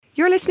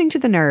You're listening to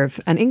The Nerve,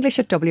 an English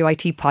at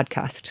WIT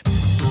podcast.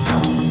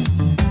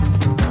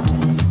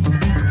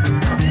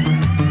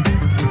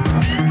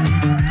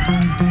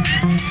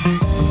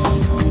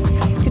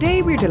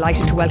 Today we're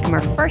delighted to welcome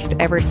our first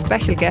ever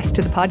special guest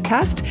to the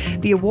podcast,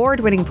 the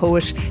award-winning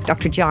poet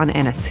Dr. John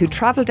Ennis, who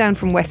travelled down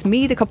from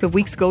Westmeath a couple of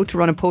weeks ago to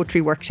run a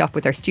poetry workshop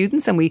with our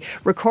students, and we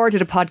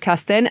recorded a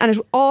podcast then, and it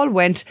all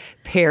went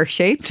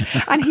pear-shaped,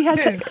 and he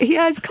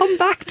has come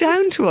back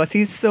down to us.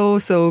 He's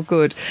so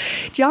good.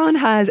 John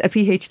has a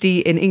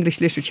PhD in English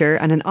literature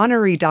and an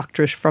honorary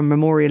doctorate from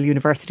Memorial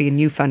University in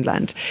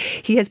Newfoundland.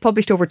 He has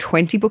published over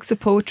 20 books of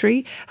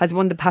poetry, has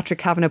won the Patrick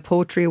Kavanagh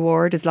Poetry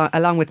Award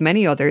along with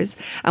many others,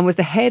 and was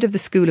the head of the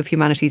School of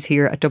Humanities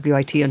here at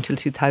WIT until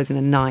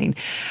 2009.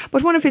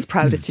 But one of his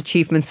proudest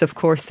achievements, of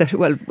course, that,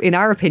 well, in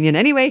our opinion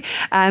anyway,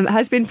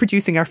 has been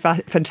producing our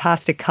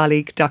fantastic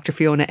colleague, Dr.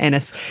 Fiona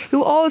Ennis,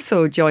 who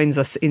also joins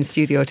us in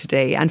studio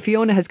today. And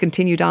Fiona has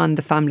continued on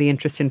the family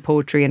interest in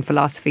poetry and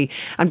philosophy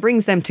and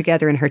brings them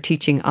together in her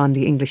teaching on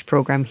the English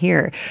programme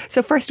here.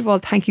 So first of all,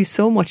 thank you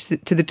so much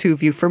to the two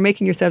of you for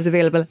making yourselves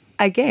available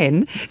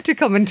again to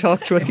come and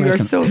talk to us. You are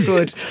so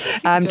good.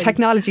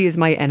 Technology is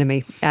my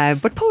enemy,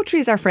 but poetry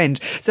is our friend.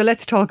 So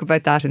let's talk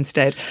about that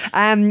instead.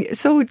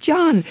 So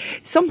John,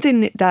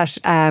 something that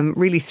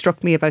really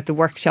struck me about the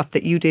workshop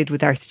that you did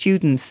with our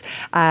students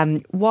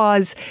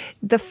was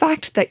the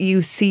fact that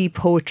you see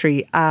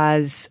poetry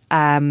as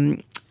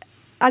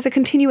a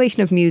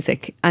continuation of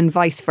music and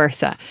vice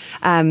versa.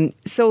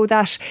 So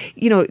that,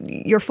 you know,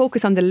 your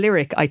focus on the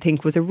lyric, I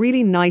think, was a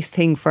really nice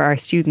thing for our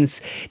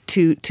students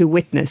to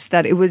witness,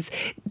 that it was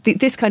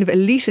this kind of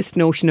elitist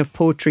notion of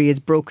poetry is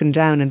broken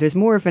down and there's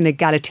more of an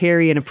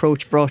egalitarian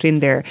approach brought in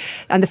there.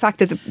 And the fact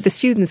that the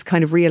students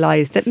kind of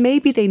realised that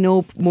maybe they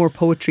know more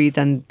poetry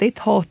than they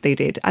thought they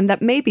did, and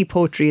that maybe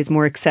poetry is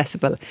more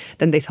accessible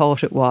than they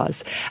thought it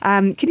was.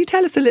 Can you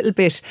tell us a little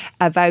bit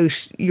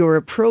about your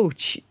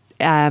approach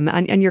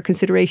and your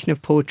consideration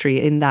of poetry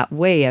in that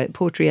way,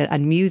 poetry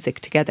and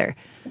music together?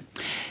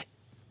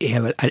 Yeah,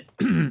 well, I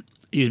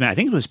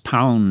think it was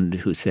Pound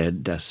who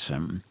said that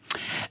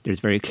there's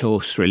a very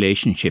close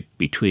relationship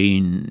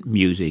between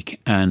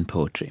music and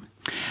poetry.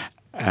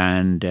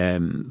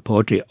 And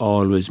poetry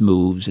always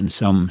moves in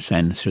some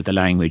sense through the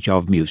language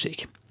of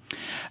music.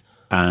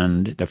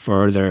 And the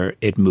further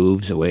it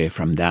moves away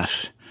from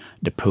that,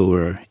 the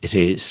poorer it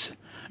is.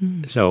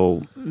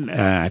 So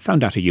I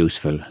found that a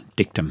useful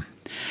dictum.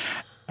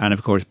 And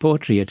of course,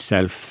 poetry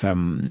itself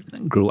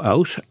grew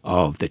out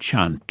of the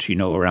chant, you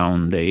know,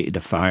 around the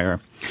fire,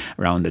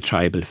 around the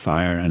tribal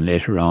fire, and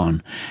later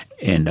on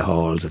in the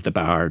halls of the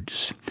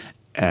bards.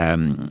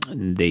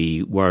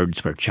 The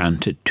words were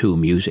chanted to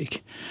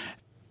music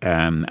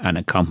and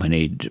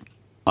accompanied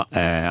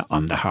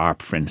on the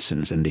harp, for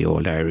instance, in the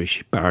old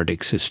Irish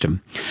bardic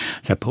system.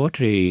 So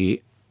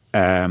poetry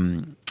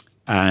and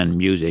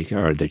music,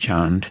 or the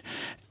chant,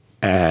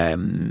 are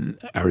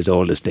as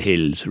old as the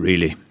hills,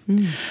 really.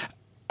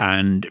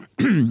 And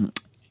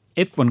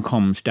if one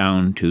comes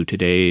down to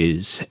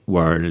today's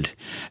world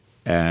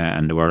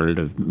and the world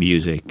of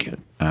music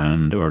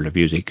and the world of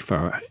music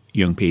for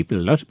young people, a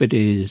lot of it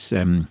is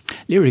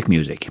lyric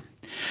music.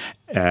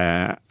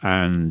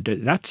 And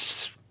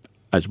that's,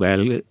 as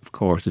well, of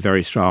course,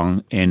 very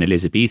strong in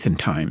Elizabethan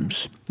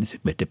times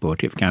with the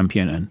poetry of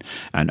Campion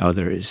and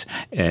others.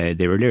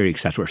 They were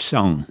lyrics that were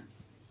sung.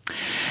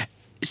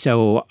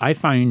 So I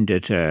find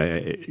it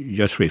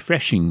just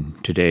refreshing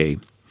today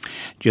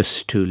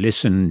just to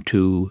listen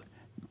to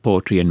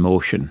poetry in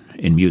motion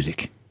in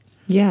music.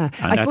 Yeah.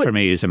 And that for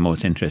me is the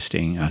most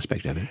interesting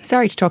aspect of it.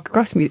 Sorry to talk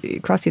across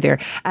you there.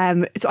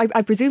 So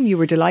I presume you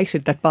were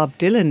delighted that Bob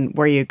Dylan,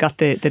 where you got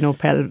the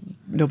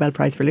Nobel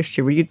Prize for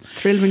Literature, were you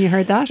thrilled when you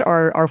heard that,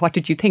 or what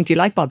did you think? Do you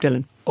like Bob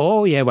Dylan?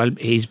 Oh yeah, well,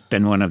 he's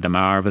been one of the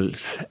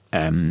marvels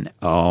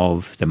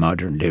of the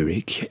modern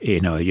lyric. You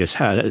know, he just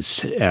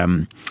has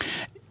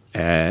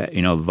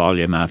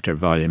volume after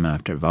volume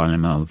after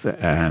volume of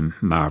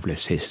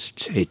marvellous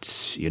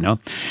hits, you know.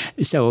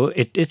 So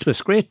it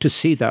was great to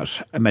see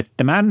that. But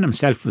the man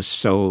himself was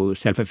so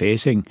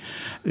self-effacing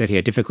that he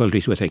had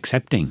difficulties with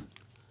accepting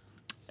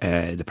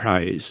the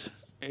prize.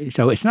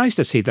 So it's nice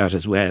to see that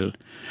as well,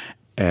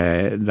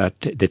 that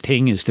the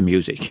thing is the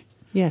music.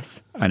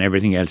 Yes. And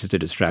everything else is a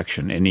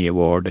distraction. Any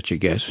award that you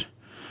get,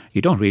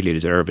 you don't really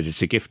deserve it.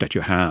 It's a gift that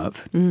you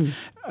have.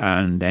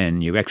 And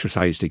then you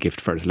exercise the gift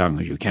for as long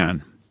as you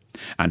can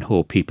and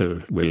hope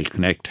people will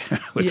connect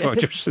with what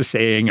you're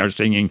saying or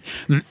singing.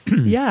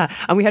 Yeah,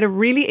 and we had a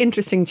really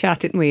interesting chat,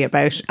 didn't we,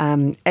 about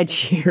Ed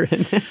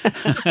Sheeran.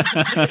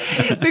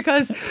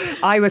 Because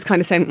I was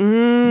kind of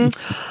saying,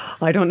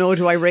 I don't know,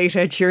 do I rate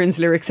Ed Sheeran's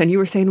lyrics? And you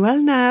were saying,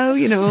 well, now,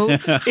 you know,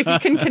 if you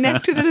can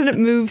connect with it and it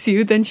moves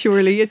you, then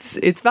surely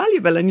it's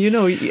valuable. And, you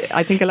know,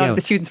 I think a lot of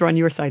the students were on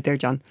your side there,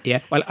 John.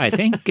 Yeah, well, I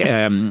think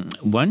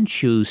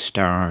once you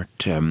start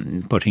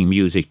putting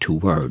music to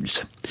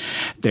words,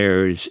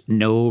 there's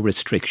no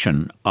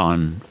restriction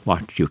on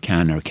what you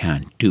can or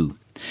can't do.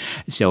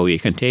 So you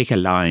can take a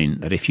line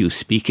that if you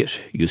speak it,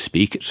 you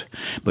speak it.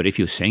 But if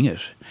you sing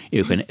it,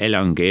 you can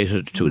elongate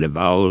it to the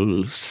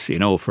vowels,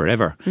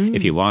 forever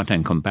if you want,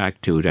 and come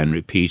back to it and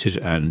repeat it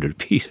and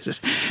repeat it.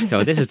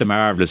 So this is the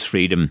marvellous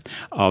freedom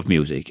of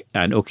music.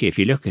 And okay, if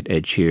you look at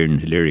Ed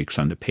Sheeran's lyrics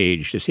on the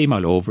page, they seem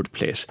all over the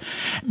place.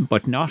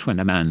 But not when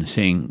a man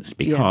sings,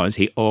 because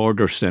he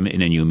orders them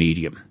in a new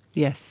medium.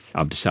 Yes.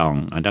 Of the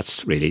song. And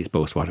that's really, I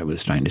suppose, what I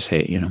was trying to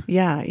say,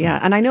 Yeah.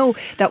 And I know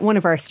that one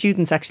of our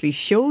students actually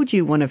showed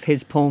you one of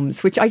his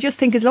poems, which I just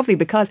think is lovely,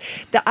 because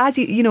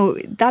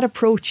that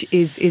approach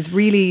is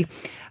really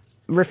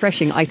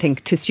refreshing, I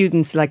think, to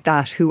students like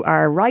that who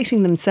are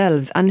writing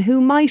themselves and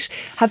who might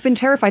have been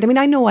terrified. I mean,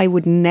 I know I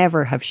would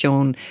never have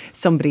shown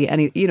somebody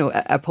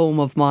a poem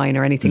of mine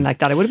or anything like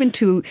that. I would have been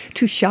too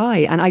shy.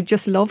 And I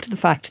just loved the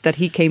fact that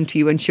he came to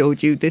you and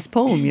showed you this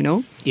poem,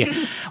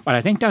 Yeah, well,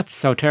 I think that's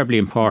so terribly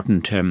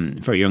important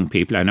for young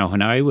people. I know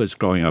when I was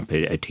growing up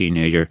a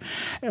teenager,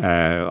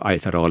 I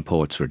thought all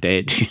poets were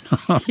dead,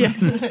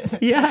 Yes,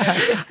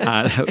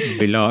 yeah.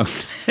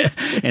 Belonged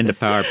in the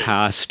far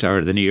past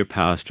or the near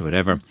past or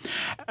whatever.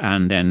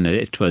 And then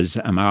it was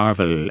a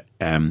marvel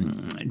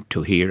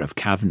to hear of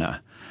Kavanagh,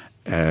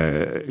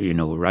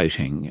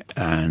 writing,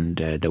 and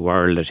the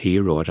world that he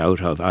wrote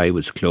out of, I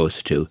was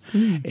close to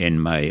in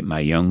my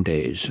young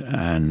days,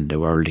 and the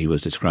world he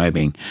was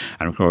describing,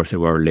 and of course the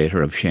world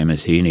later of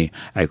Seamus Heaney,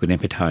 I could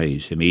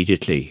empathise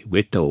immediately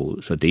with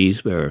those. So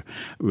these were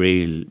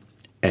real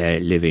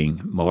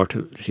living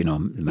mortals,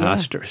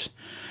 masters.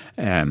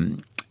 Yeah.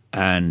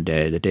 And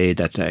the day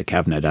that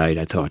Kavanagh died,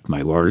 I thought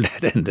my world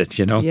had ended,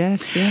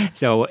 Yes, yeah.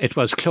 So it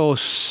was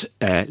close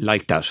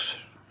like that,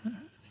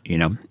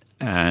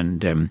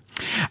 And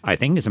I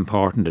think it's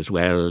important as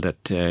well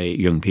that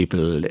young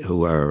people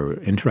who are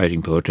into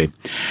writing poetry,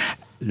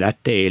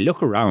 that they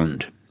look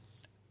around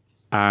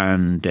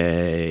and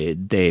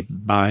they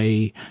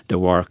buy the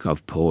work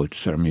of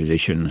poets or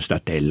musicians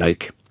that they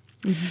like.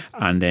 Mm-hmm.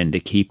 And then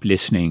they keep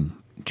listening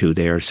to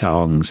their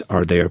songs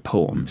or their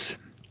poems.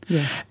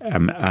 Yeah.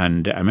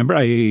 And I remember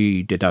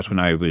I did that when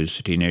I was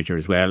a teenager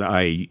as well.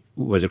 I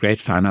was a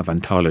great fan of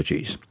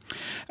anthologies.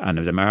 And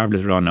there was a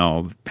marvellous run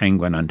of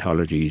Penguin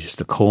anthologies,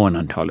 the Cohen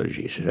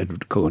anthologies.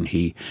 Edward Cohen,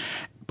 he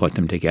put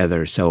them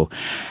together. So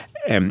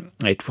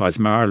it was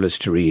marvellous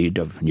to read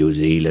of New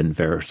Zealand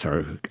verse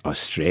or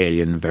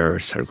Australian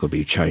verse, or it could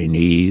be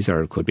Chinese,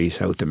 or it could be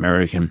South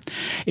American.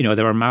 There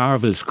were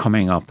marvels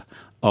coming up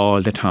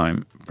all the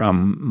time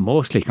from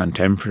mostly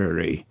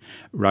contemporary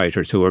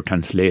writers who were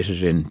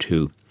translated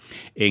into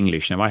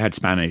English. Now, I had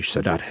Spanish,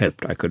 so that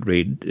helped. I could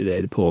read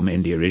the poem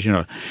in the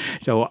original.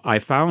 So I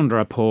found a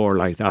rapport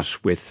like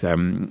that with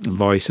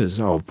voices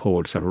of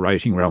poets that were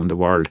writing around the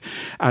world.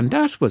 And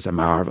that was a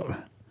marvel,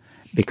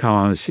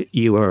 because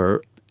you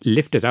were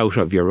lifted out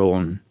of your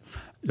own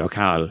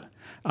locale,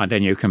 and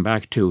then you come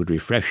back to it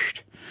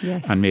refreshed.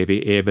 Yes. And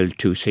maybe able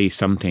to see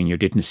something you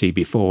didn't see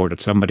before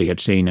that somebody had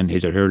seen in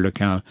his or her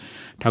locale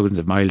thousands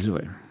of miles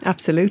away.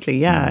 Absolutely,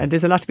 yeah.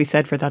 There's a lot to be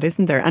said for that,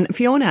 isn't there? And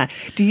Fiona,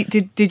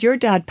 did your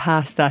dad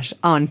pass that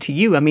on to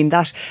you? I mean,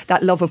 that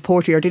love of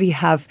poetry, or did he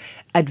have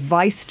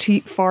advice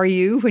for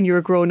you when you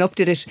were growing up?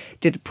 Did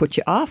it put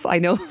you off? I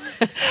know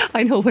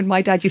when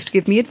my dad used to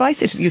give me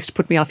advice, it used to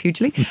put me off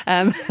hugely.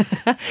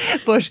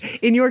 But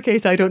in your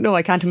case, I don't know.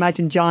 I can't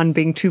imagine John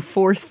being too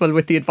forceful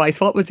with the advice.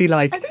 What was he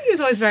like? I think he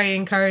was always very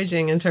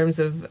encouraging in terms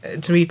of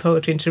to read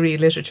poetry and to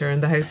read literature,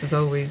 and the house was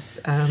always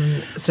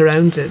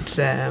surrounded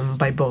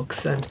by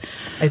books. And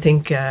I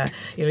think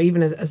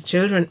even as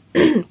children,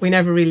 we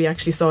never really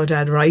actually saw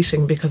Dad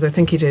writing, because I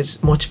think he did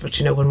much of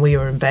it when we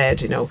were in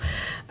bed,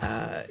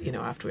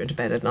 after we went to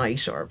bed at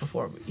night, or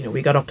before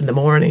we got up in the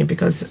morning,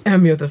 because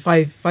the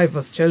five of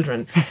us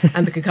children,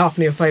 and the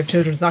cacophony of 5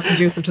 children is not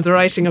conducive to the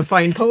writing of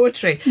fine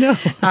poetry. No.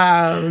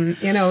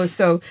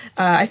 So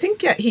I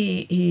think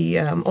he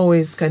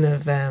always kind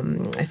of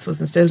I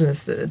suppose instilled in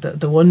us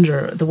the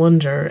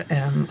wonder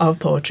of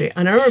poetry.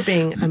 And I remember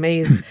being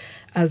amazed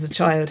as a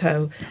child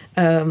how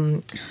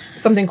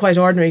something quite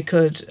ordinary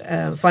could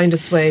find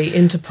its way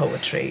into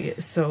poetry.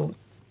 So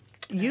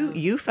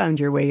you found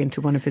your way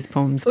into one of his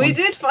poems. We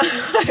did.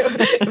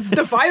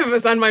 The 5 of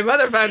us and my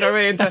mother found our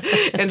way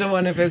into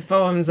one of his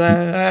poems.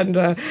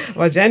 And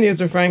what Jenny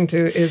is referring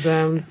to is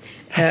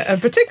a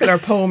particular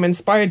poem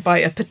inspired by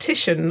a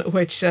petition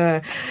which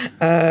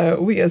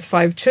we as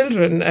 5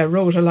 children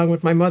wrote along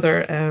with my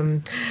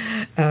mother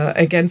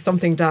against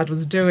something Dad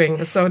was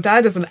doing. So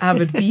Dad is an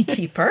avid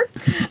beekeeper,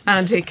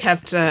 and he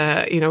kept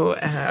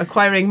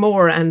acquiring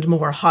more and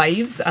more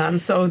hives. And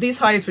so these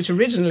hives, which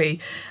originally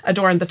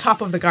adorned the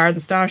top of the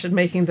garden, started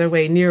making their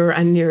way nearer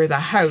and nearer the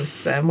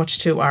house, much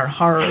to our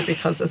horror,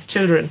 because as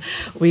children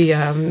we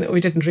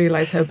didn't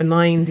realise how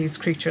benign these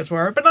creatures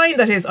were. Benign,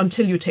 that is,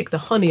 until you take the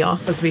honey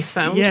off, as we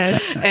found.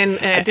 Yes.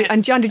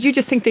 And John, did you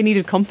just think they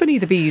needed company,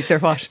 the bees, or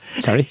what?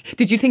 Sorry?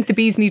 Did you think the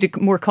bees needed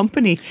more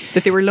company,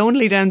 that they were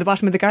lonely down the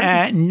bottom of the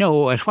garden?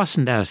 No, it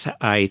wasn't that.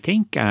 I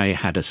think I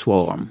had a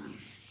swarm.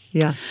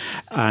 Yeah.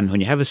 And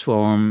when you have a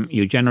swarm,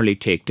 you generally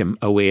take them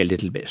away a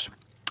little bit,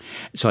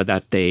 so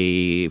that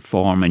they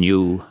form a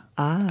new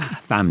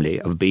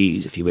family of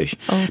bees, if you wish.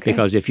 Okay.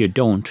 Because if you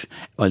don't,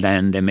 well,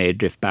 then they may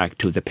drift back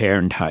to the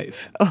parent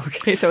hive.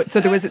 Okay, so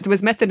there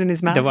was method in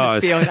his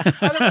madness. There was.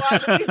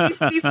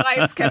 These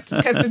hives kept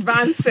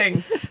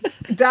advancing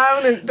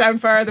down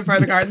further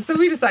gardens. So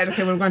we decided,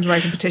 okay, we're going to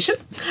write a petition.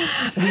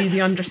 We,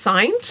 the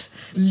undersigned,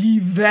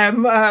 leave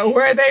them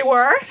where they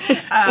were.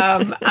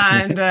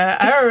 And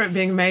I remember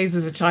being amazed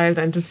as a child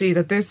then to see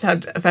that this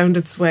had found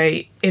its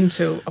way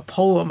into a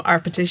poem, our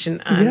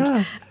petition,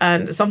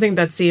 and something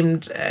that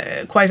seemed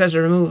quite at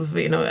a remove,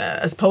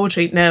 as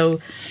poetry now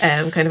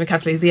kind of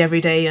encapsulates the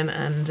everyday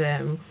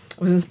and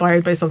was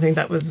inspired by something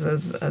that was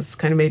as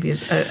kind of maybe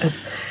as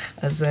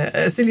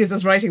silly as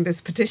us writing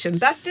this petition.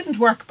 That didn't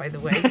work, by the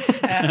way.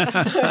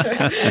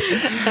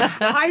 The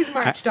hives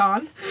marched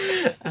on.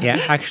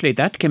 Yeah, actually,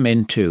 that came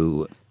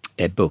into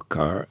a book,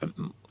 or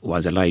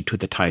was allied to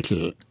the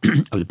title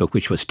of the book,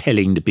 which was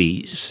Telling the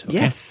Bees. Okay?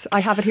 Yes, I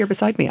have it here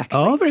beside me,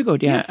 actually. Oh, very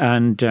good, yeah. Yes.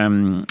 And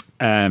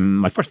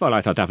first of all,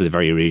 I thought that was a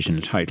very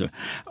original title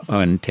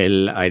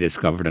until I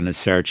discovered in a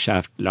search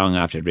long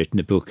after I'd written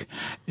the book,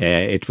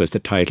 it was the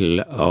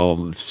title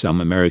of some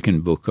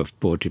American book of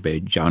poetry by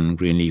John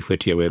Greenleaf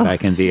Whittier way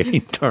back in the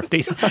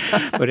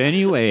 1830s. But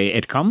anyway,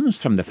 it comes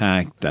from the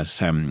fact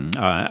that,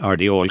 or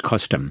the old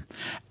custom,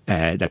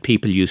 that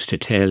people used to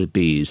tell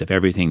bees of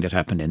everything that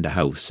happened in the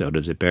house. So there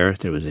was a birth,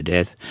 there was a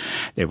death,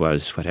 there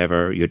was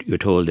whatever, you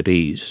told the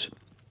bees.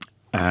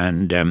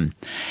 And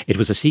it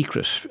was a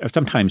secret.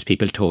 Sometimes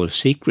people told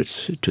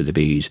secrets to the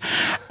bees.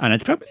 And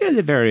it's probably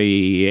a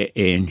very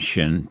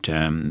ancient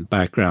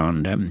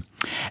background.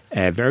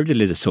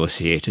 Virgil is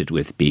associated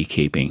with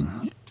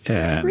beekeeping.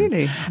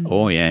 Really?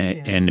 Oh, yeah,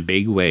 in a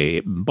big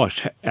way.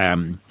 But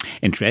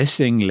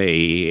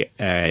interestingly,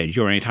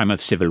 during a time of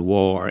civil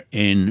war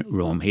in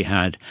Rome, he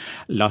had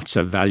lots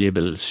of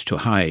valuables to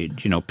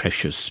hide,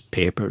 precious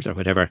papers or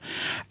whatever,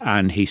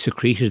 and he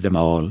secreted them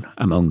all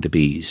among the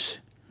bees.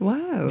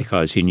 Wow.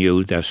 Because he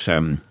knew that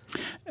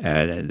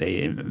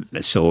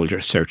the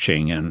soldiers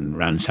searching and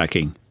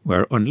ransacking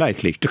were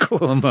unlikely to go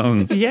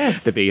among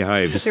the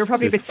beehives. They were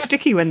probably a bit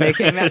sticky when they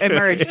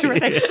emerged,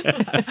 weren't they?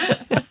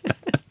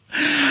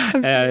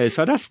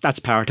 So that's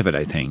part of it,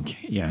 I think.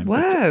 Yeah.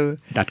 Wow.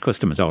 That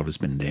custom has always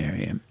been there.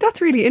 Yeah.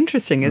 That's really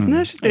interesting, isn't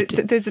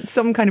it? There's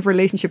some kind of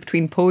relationship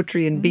between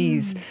poetry and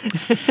bees.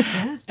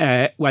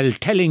 Well,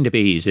 telling the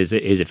bees is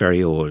a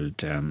very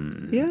old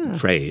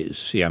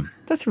phrase. Yeah.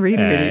 That's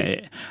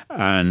really.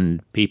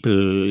 And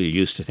people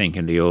used to think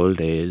in the old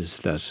days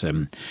that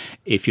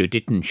if you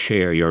didn't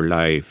share your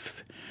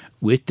life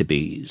with the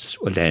bees,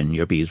 well, then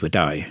your bees would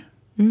die.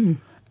 Mm.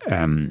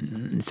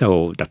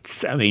 So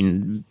that's,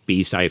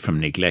 bees die from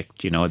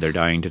neglect, they're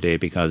dying today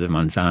because of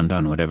Monsanto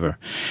and whatever.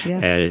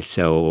 Yeah.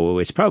 So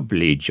it's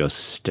probably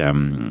just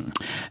a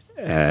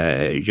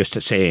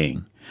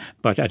saying.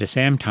 But at the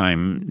same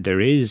time, there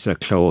is a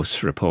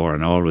close rapport,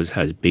 and always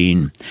has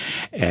been,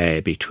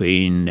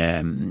 between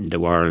the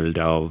world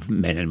of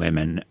men and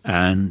women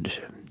and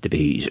the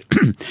bees.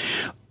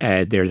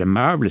 There's a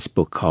marvellous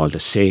book called The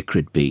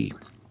Sacred Bee.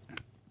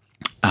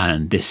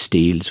 And this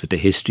deals with the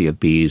history of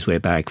bees way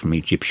back from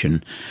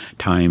Egyptian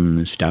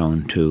times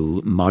down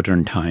to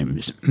modern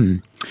times.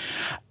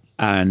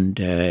 And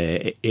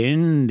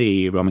in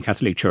the Roman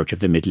Catholic Church of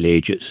the Middle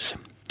Ages,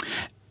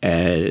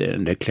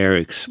 the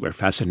clerics were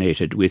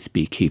fascinated with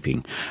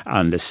beekeeping,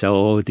 and they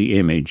saw the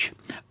image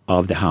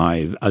of the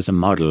hive as a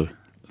model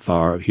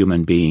for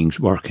human beings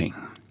working.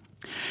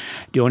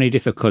 The only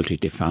difficulty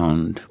they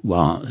found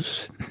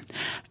was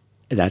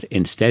that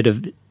instead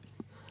of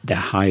the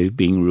hive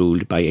being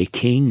ruled by a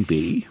king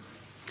bee,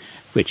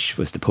 which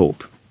was the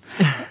Pope,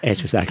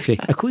 it was actually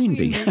a queen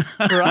bee.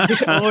 Right.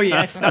 Oh,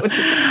 yes. That would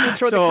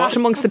throw the cat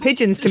amongst the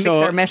pigeons to mix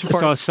our metaphors.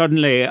 So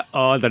suddenly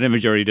all that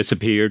imagery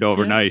disappeared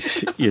overnight,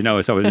 so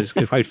it's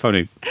quite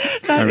funny.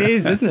 That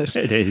is, isn't it?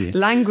 It is.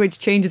 Language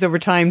changes over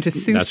time to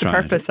suit the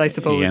purpose, I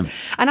suppose. Yeah.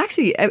 And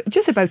actually,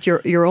 just about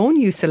your own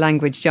use of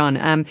language,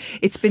 John,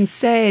 it's been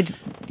said,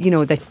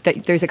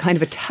 that there's a kind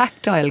of a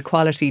tactile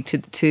quality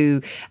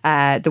to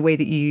the way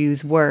that you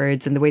use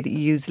words and the way that you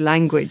use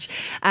language.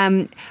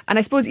 And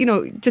I suppose,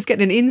 just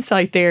getting an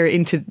insight there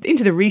into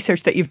the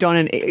research that you've done,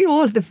 and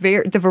all of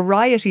the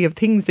variety of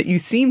things that you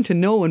seem to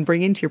know and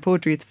bring into your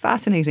poetry. It's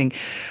fascinating.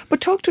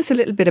 But talk to us a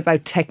little bit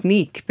about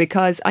technique,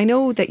 because I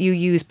know that you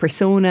use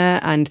persona,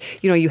 and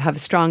you have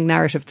strong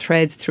narrative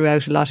threads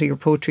throughout a lot of your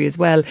poetry as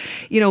well.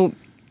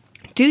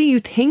 Do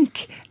you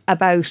think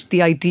about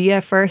the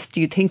idea first?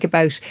 Do you think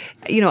about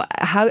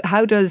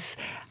how does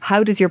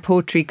your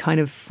poetry kind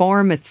of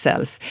form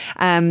itself?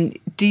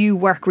 Do you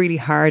work really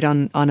hard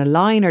on a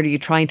line, or are you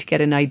trying to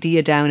get an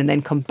idea down and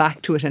then come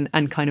back to it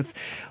and kind of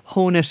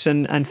hone it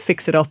and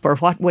fix it up? Or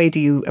what way do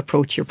you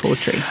approach your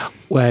poetry?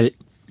 Well,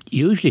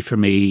 usually for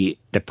me,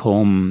 the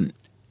poem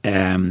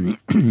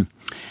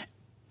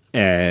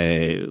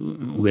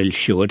will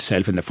show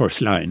itself in the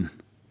first line.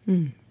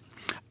 Mm.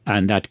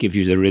 And that gives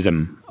you the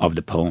rhythm of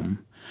the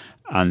poem.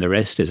 And the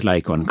rest is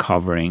like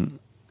uncovering,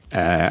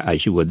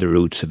 as you would the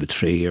roots of a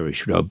tree or a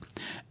shrub,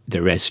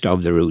 the rest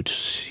of the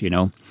roots,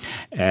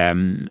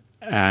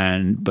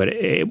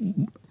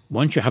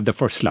 once you have the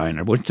first line,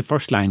 or once the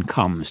first line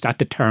comes, that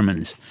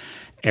determines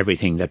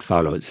everything that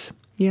follows.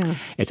 Yeah.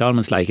 It's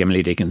almost like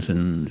Emily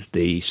Dickinson's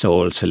 "The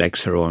soul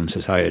selects her own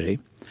society."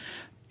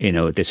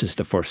 This is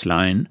the first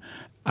line,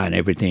 and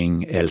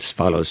everything else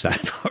follows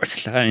that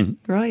first line.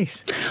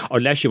 Right.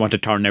 Unless you want to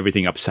turn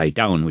everything upside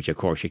down, which of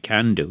course you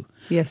can do.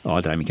 Yes. All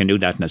the time. You can do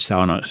that in a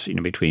sonnet,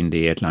 between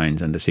the 8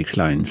 lines and the 6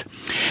 lines.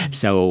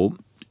 So,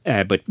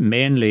 but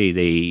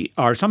mainly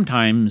or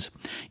sometimes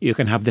you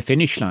can have the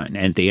finish line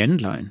and the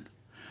end line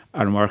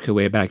and work your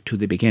way back to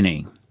the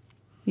beginning.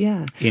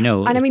 Yeah. And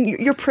I mean,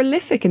 you're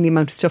prolific in the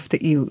amount of stuff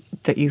that you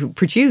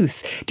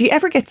produce. Do you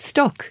ever get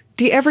stuck?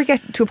 Do you ever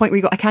get to a point where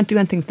you go, I can't do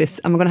anything with this,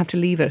 I'm going to have to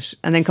leave it,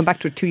 and then come back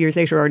to it 2 years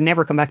later, or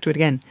never come back to it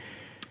again?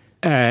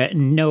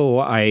 No,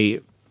 I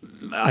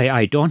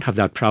don't have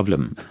that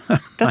problem.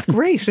 That's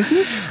great, isn't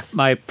it?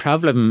 My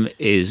problem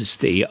is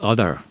the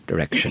other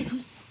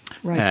direction.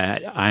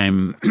 Right.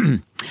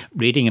 I'm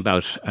reading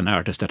about an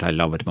artist that I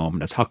love at the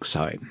moment. That's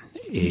Hokusai.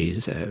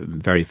 He's a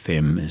very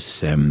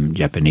famous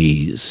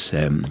Japanese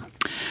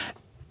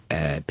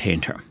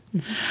painter. Mm-hmm.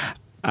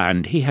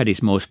 And he had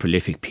his most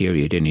prolific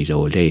period in his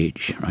old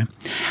age, right?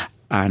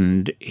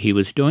 And he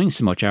was doing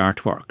so much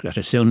artwork that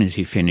as soon as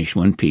he finished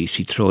one piece,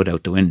 he'd throw it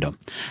out the window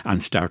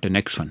and start the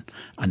next one.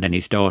 And then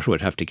his daughter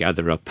would have to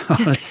gather up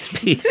all his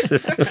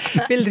pieces.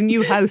 Build a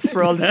new house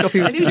for all the stuff he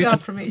was producing. A new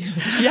job for me.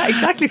 Yeah,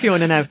 exactly,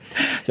 Fiona, now.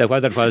 So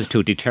whether it was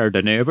to deter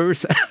the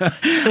neighbours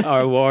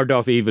or ward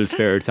off evil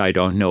spirits, I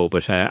don't know.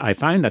 But I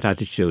find that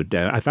attitude,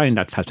 I find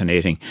that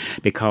fascinating,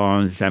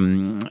 because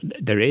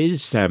there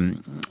is the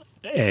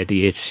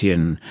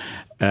Yeatsian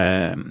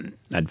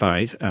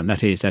advice, and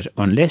that is that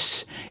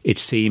unless it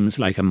seems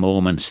like a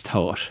moment's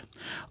thought,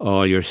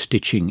 all your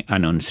stitching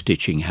and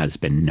unstitching has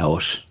been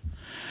naught.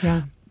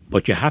 Yeah.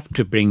 But you have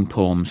to bring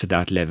poems to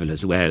that level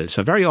as well.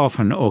 So very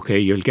often, okay,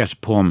 you'll get a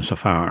poem so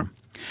far,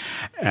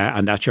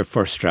 and that's your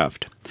first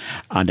draft,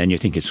 and then you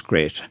think it's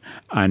great,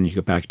 and you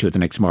go back to it the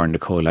next morning, the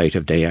cold light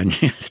of day,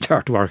 and you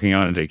start working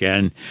on it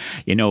again.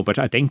 But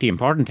I think the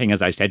important thing,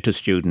 as I said to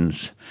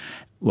students,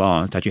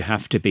 was that you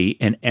have to be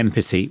in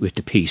empathy with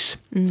the piece.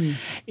 Mm.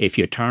 If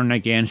you turn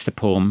against the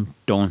poem,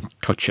 don't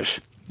touch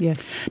it.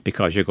 Yes.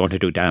 Because you're going to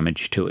do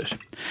damage to it.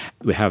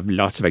 We have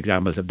lots of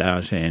examples of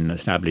that in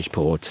established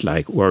poets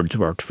like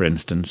Wordsworth, for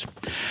instance.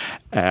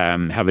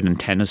 Have it in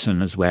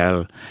Tennyson as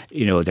well.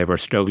 They were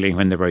struggling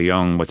when they were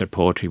young, but their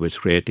poetry was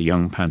great, the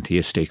young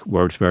pantheistic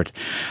Wordsworth.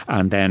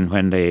 And then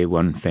when they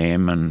won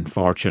fame and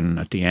fortune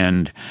at the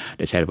end,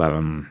 they said, well,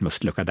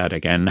 must look at that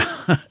again.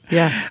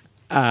 Yeah.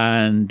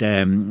 And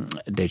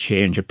they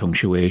changed the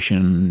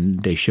punctuation.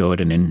 They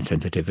showed an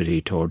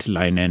insensitivity towards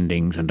line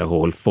endings and the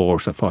whole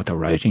force of what they're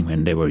writing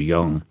when they were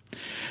young.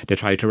 They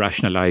tried to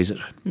rationalise it,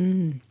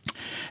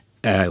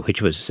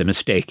 which was a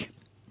mistake.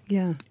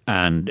 Yeah.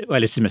 And,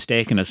 well, it's a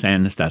mistake in a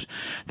sense that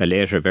the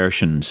later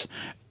versions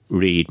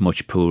read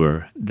much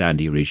poorer than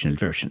the original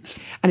versions.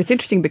 And it's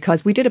interesting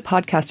because we did a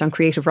podcast on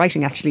creative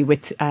writing actually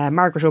with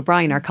Margaret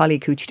O'Brien, our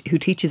colleague who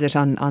teaches it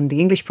on the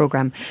English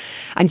programme.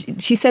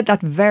 And she said that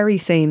very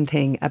same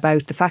thing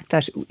about the fact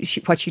that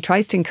what she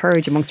tries to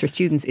encourage amongst her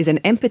students is an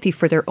empathy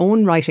for their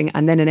own writing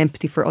and then an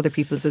empathy for other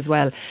people's as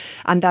well.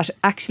 And that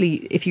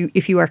actually, if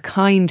you are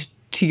kind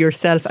to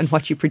yourself and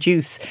what you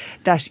produce,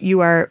 that you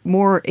are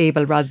more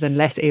able rather than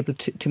less able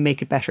to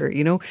make it better,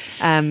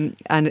 and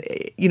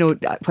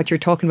what you're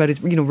talking about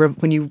is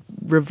when you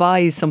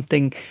revise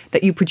something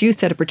that you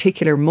produced at a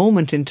particular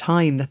moment in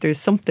time, that there's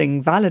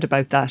something valid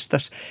about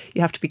that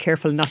you have to be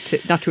careful not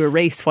to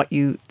erase what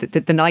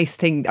the nice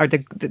thing or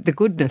the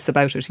goodness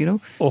about it.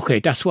 Okay,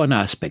 that's one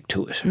aspect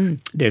to it.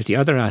 There's the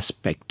other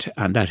aspect,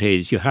 and that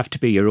is you have to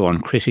be your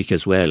own critic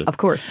as well, of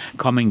course,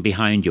 coming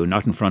behind you,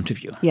 not in front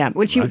of you. Yeah,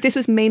 well, this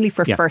was mainly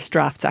for first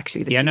drafts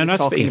actually that she was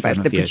talking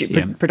about,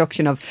 the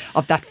production of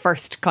that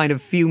first kind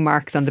of few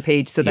marks on the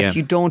page, so that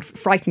you don't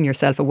frighten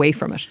yourself away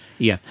from it.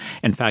 Yeah,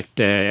 in fact,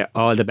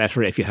 all the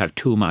better if you have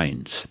two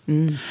minds.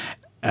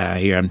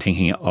 Here I'm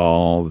thinking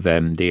of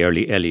the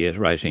early Eliot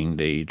writing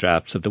the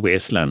drafts of The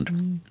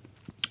Wasteland,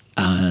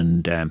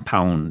 and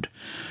Pound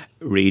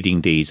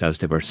reading these as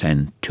they were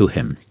sent to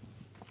him.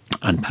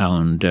 And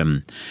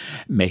Pound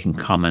making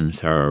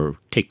comments or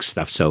ticks,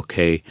 that's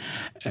okay,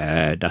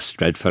 that's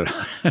dreadful.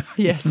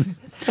 Yes.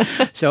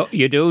 So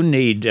you do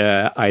need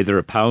either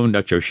a Pound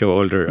at your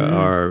shoulder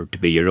or to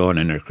be your own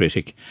inner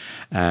critic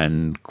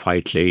and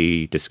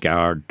quietly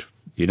discard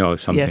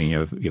something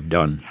you've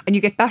done. And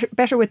you get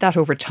better with that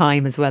over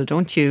time as well,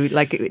 don't you?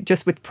 Like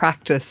just with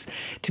practice,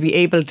 to be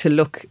able to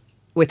look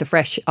with a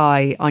fresh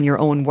eye on your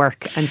own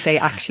work and say,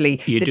 actually,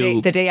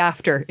 the day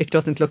after, it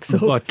doesn't look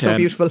so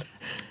beautiful.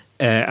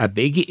 A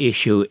big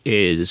issue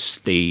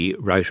is the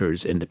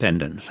writer's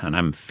independence, and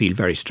I feel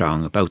very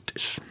strong about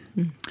this.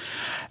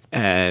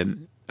 A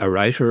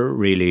writer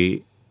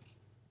really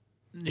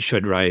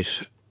should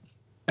write,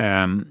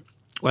 for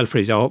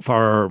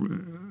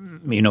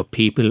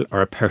people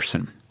or a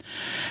person,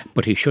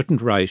 but he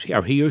shouldn't write,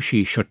 or he or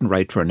she shouldn't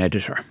write for an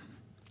editor.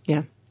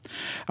 Yeah.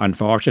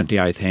 Unfortunately,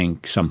 I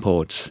think some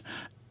poets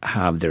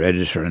have their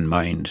editor in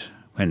mind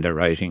when they're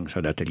writing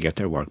so that they'll get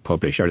their work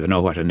published, or they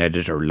know what an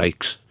editor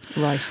likes.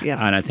 Right,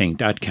 yeah. And I think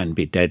that can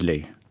be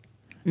deadly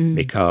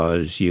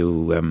because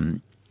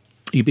you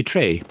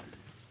betray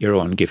your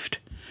own gift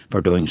for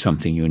doing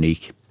something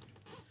unique.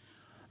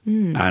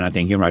 And I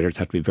think young writers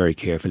have to be very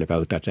careful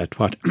about that. That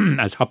what,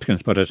 as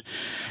Hopkins put it,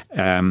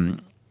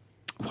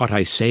 what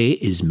I say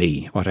is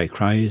me, what I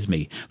cry is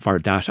me. For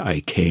that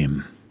I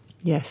came.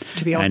 Yes,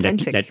 to be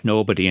authentic. And let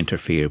nobody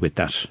interfere with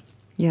that.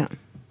 Yeah.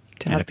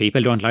 And if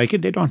people don't like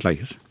it, they don't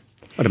like it.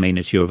 But I mean,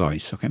 it's your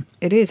voice, okay?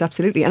 It is,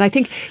 absolutely. And I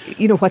think,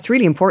 what's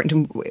really important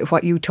and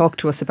what you talked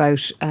to us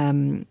about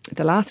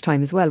the last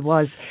time as well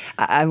was,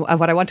 and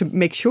what I want to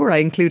make sure I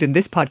include in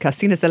this podcast,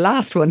 seeing as the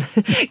last one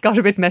got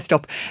a bit messed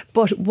up,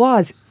 but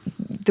was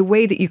the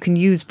way that you can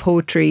use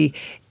poetry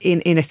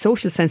in a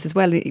social sense as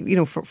well,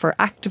 for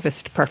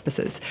activist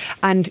purposes.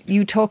 And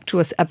you talked to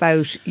us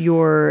about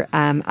your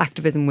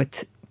activism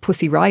with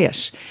Pussy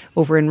Riot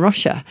over in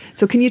Russia.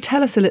 So can you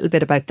tell us a little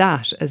bit about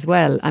that as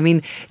well? I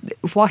mean,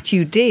 what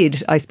you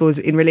did, I suppose,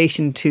 in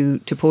relation to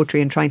poetry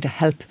and trying to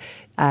help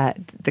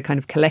the kind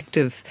of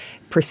collective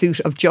pursuit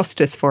of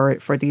justice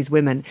for these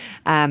women,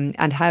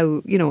 and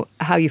how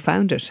you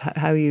found it,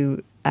 how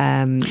you...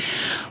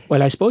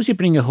 Well, I suppose you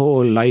bring a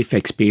whole life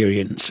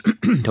experience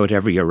to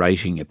whatever you're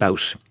writing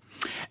about.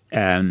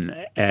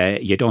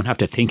 You don't have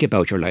to think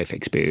about your life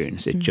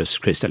experience. It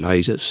just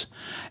crystallises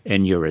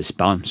in your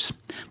response,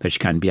 which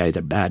can be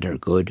either bad or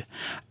good.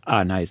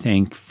 And I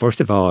think,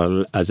 first of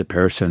all, as a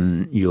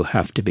person, you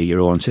have to be your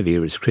own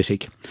severest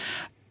critic.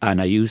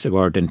 And I use the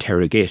word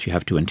interrogate. You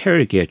have to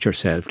interrogate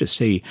yourself to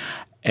see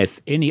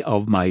if any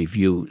of my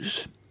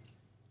views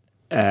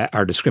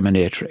are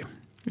discriminatory.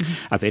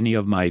 If any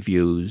of my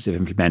views, if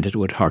implemented,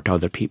 would hurt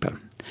other people.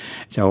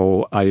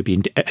 So I would be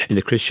in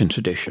the Christian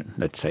tradition,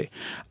 let's say,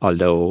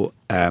 although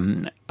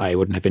I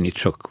wouldn't have any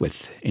truck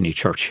with any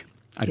church.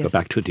 I'd go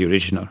back to the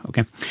original,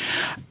 okay?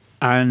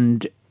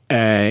 And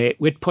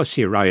with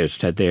Pussy Riot,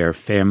 their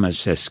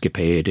famous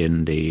escapade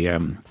in the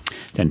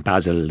St.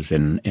 Basil's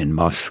in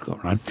Moscow,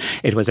 right?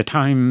 It was a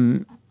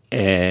time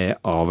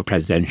of a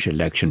presidential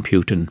election.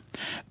 Putin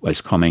was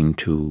coming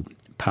to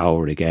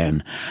power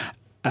again,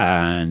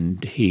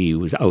 and he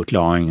was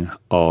outlawing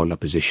all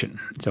opposition.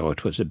 So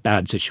it was a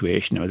bad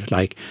situation. It was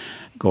like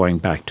going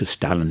back to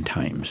Stalin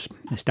times.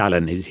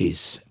 Stalin is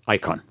his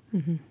icon,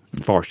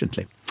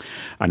 unfortunately.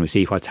 And we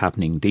see what's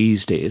happening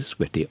these days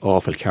with the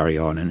awful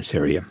carry-on in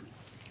Syria.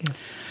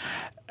 Yes.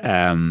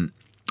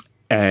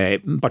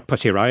 But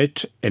Pussy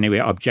Riot, anyway,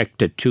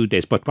 objected to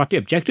this. But what they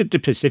objected to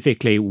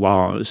specifically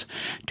was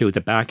to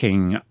the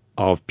backing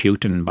of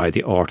Putin by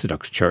the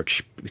Orthodox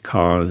Church,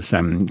 because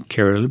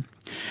Kirill,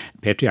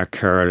 Patriarch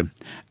Kirill,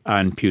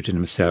 and Putin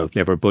himself,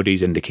 they were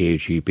buddies in the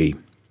KGB,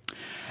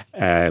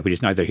 which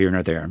is neither here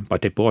nor there.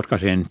 But they both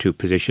got into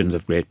positions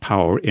of great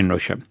power in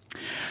Russia.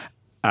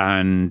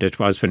 And it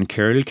was when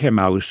Kirill came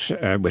out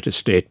with a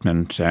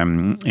statement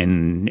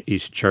in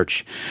his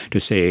church to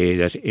say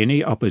that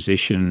any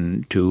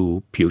opposition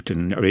to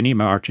Putin or any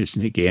marches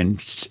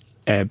against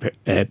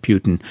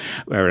Putin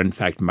were in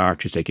fact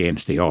marches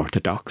against the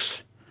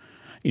Orthodox.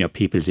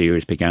 People's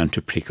ears began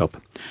to prick up.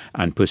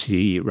 And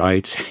Pussy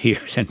Riot's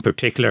ears in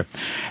particular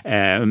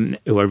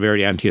were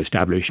very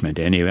anti-establishment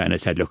anyway. And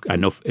it said, look,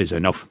 enough is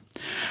enough.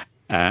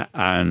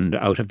 And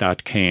out of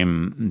that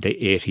came the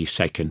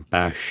 82nd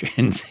Bash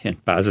in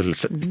St.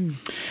 Basil's,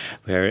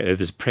 where it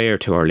was prayer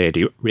to Our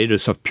Lady, rid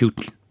us of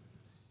Putin.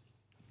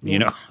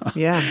 Yeah.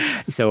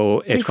 So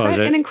it was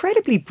an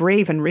incredibly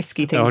brave and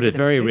risky thing. Oh, it was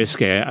very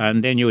risky,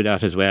 and they knew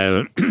that as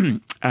well.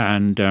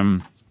 And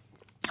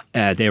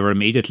they were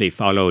immediately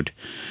followed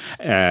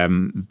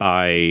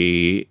by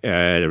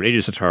the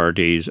religious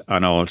authorities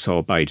and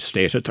also by the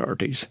state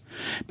authorities,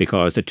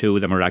 because the two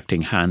of them were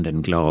acting hand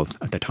in glove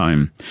at the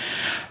time.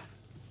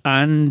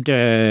 And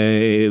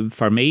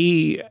for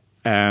me,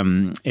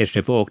 it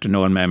evoked an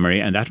old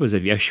memory, and that was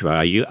of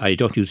Yeshua. I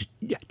don't use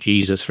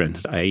Jesus, for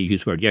instance. I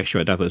use the word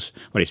Yeshua. That was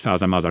what his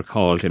father and mother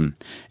called him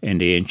in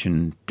the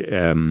ancient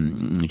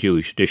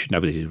Jewish tradition.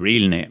 That was his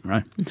real name,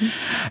 right?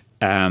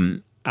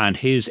 And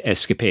his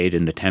escapade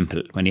in the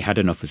temple, when he had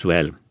enough as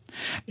well. In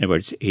other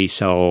words, he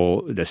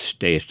saw the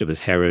state. There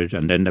was Herod,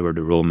 and then there were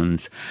the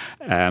Romans,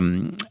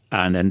 and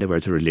then there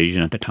was the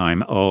religion at the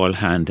time, all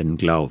hand in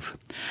glove,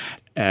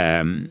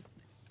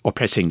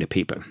 oppressing the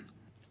people.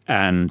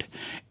 And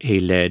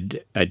he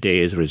led a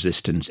day's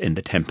resistance in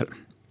the temple.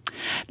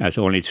 Now, it's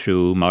only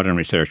through modern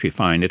research we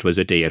find it was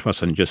a day. It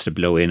wasn't just a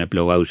blow in, a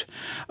blow out,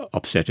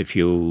 upset a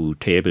few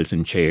tables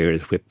and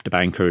chairs, whipped the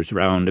bankers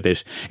around a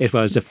bit. It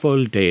was a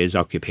full day's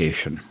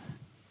occupation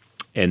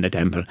in the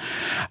temple.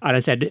 And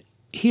I said,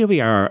 here we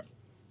are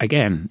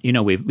again.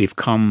 We've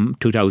come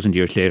 2,000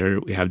 years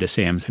later, we have the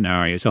same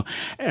scenario. So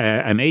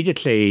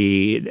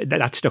immediately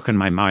that stuck in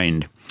my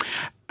mind.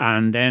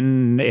 And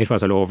then it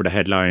was all over the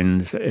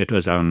headlines. It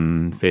was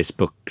on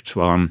Facebook,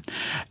 so on.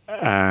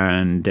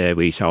 And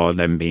we saw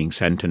them being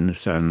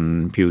sentenced,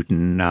 and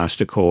Putin asked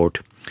the court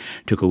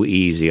to go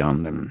easy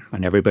on them.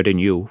 And everybody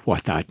knew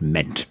what that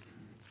meant.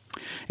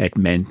 It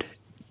meant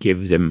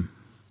give them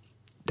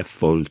the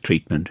full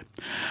treatment.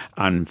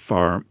 And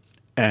for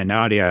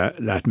Nadia,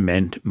 that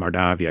meant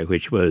Mordavia,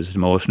 which was the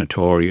most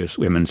notorious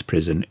women's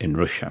prison in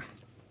Russia.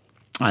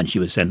 And she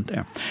was sent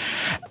there.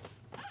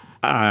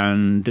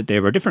 And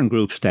there were different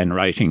groups then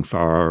writing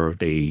for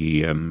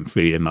the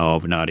freedom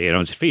of Nadia. It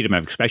was freedom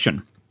of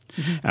expression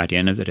at the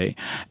end of the day.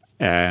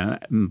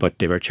 But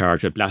they were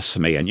charged with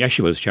blasphemy. And yes,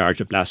 she was charged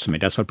with blasphemy.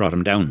 That's what brought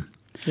them down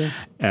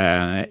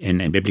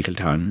in biblical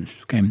times.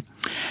 Okay.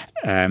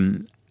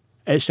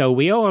 So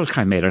we all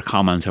kind of made our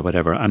comments or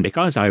whatever. And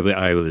because I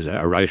was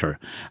a writer,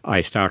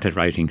 I started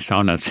writing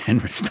sonnets in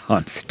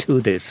response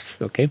to this.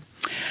 Okay.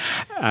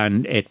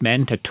 And it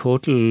meant a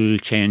total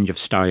change of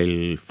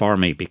style for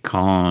me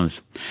because,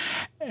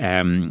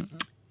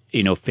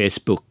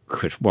 Facebook,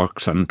 it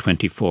works on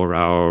 24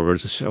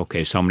 hours.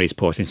 Okay, somebody's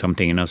posting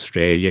something in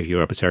Australia,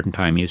 Europe, at a certain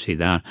time, you see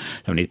that.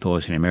 Somebody's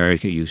posting in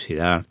America, you see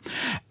that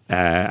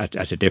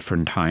at a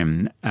different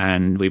time.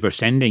 And we were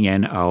sending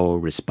in our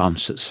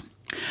responses.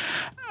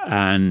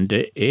 And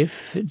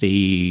if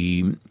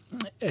the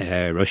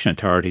Russian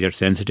authorities are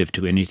sensitive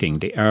to anything,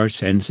 they are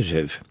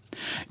sensitive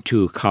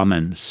to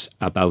comments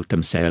about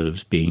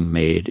themselves being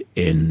made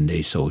in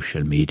the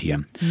social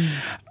media.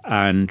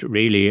 And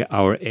really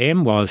our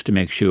aim was to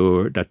make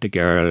sure that the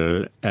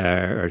girl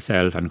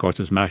herself, and of course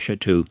there's Masha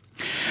too,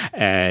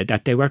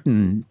 that they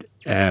weren't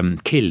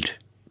killed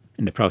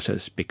in the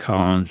process,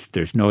 because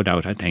there's no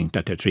doubt, I think,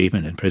 that their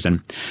treatment in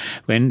prison,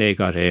 when they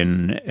got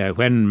in,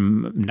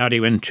 when Nadia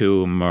went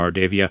to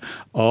Mordavia,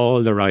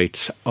 all the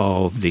rights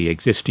of the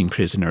existing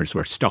prisoners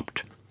were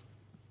stopped.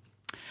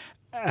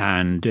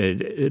 And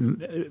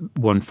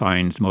one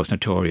finds most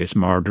notorious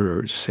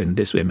murderers in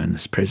this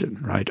women's prison,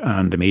 right?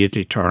 And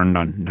immediately turned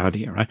on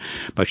Nadia, right?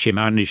 But she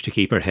managed to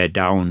keep her head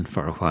down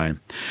for a while.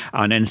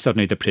 And then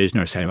suddenly the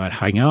prisoner said, well,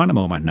 hang on a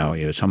moment now,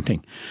 there's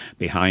something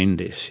behind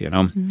this,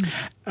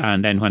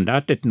 And then when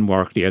that didn't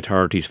work, the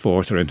authorities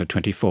forced her into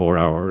 24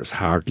 hours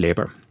hard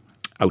labour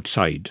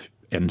outside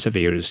in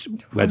severest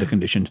weather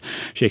conditions.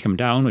 She came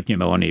down with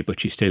pneumonia, but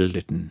she still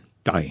didn't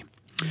die.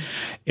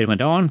 It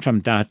went on from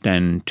that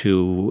then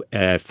to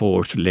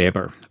forced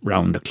labour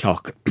round the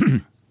clock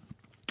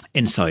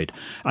inside,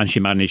 and she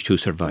managed to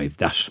survive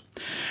that.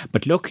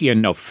 But lucky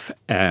enough,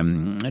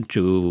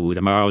 to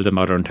the marvels of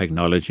modern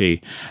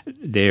technology,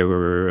 there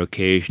were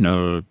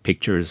occasional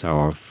pictures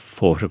or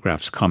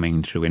photographs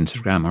coming through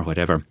Instagram or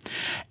whatever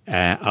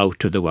out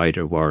to the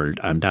wider world,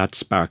 and that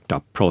sparked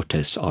up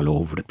protests all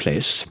over the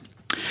place.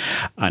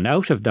 And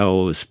out of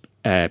those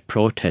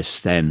protests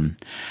then,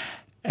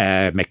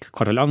 make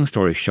quite a long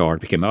story short,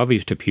 it became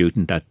obvious to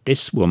Putin that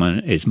this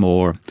woman is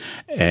more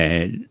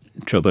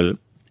trouble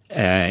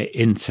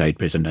inside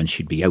prison than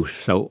she'd be out.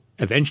 So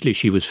eventually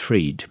she was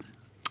freed.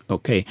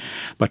 Okay,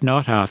 but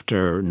not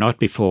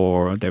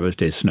before there was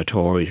this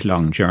notorious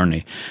long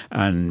journey,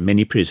 and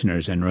many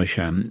prisoners in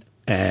Russia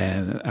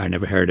are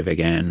never heard of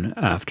again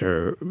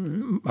after,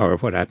 or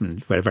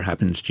whatever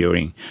happens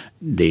during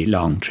the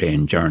long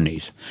train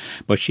journeys.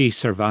 But she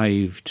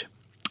survived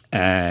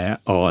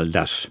all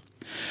that.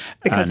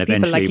 Because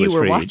people like you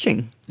were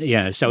watching.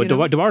 Yeah, so the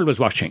world was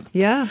watching.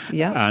 Yeah.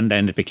 And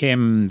then it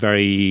became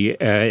very,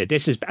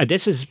 this is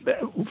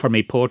for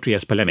me, poetry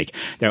as polemic.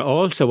 There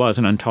also was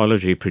an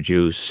anthology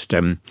produced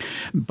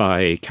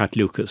by Kat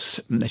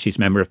Lucas. She's a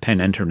member of Penn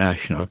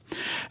International.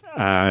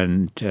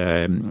 And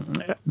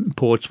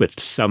poets with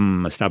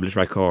some established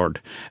record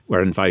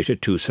were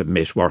invited to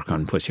submit work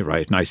on Pussy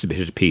Riot. And I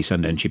submitted a piece,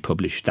 and then she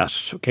published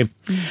that. Okay,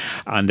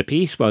 and the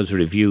piece was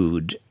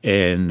reviewed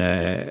in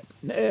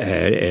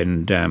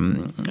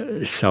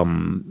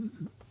some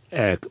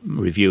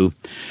review,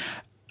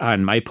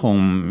 and my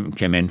poem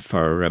came in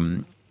for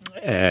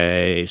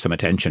some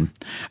attention.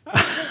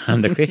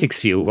 And the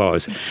critics' view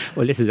was,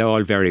 well, this is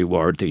all very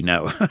wordy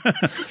now.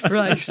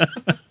 Right.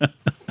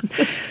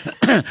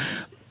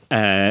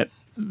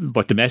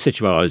 But the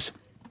message was,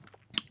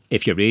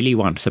 if you really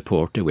want to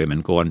support the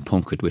women, go and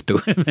punk it with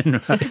the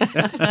women. Right?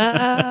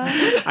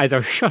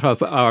 Either shut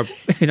up or,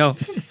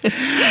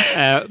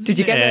 Did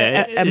you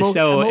get a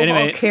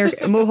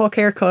mohawk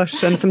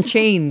haircut and some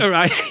chains?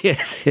 Right,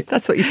 yes.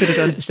 That's what you should have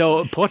done.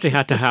 So poetry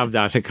had to have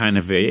that a kind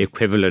of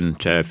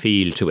equivalent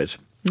feel to it.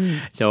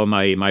 So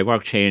my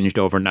work changed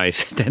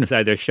overnight. Then it was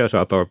either shut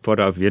up or put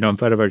up,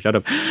 put up or shut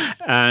up.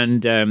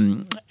 And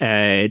then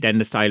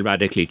the style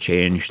radically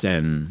changed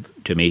then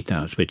to meet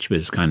that, which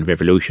was kind of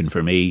revolution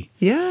for me.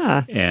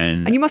 Yeah.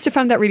 And you must have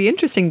found that really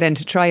interesting then,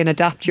 to try and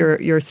adapt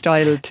your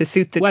style to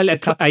suit the... Well,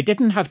 I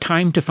didn't have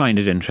time to find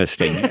it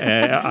interesting.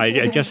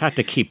 I just had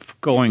to keep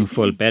going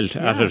full belt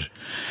at it.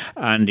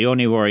 And the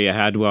only worry I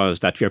had was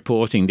that if you're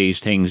posting these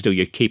things, do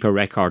you keep a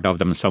record of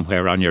them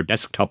somewhere on your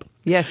desktop?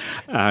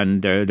 Yes.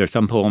 And there's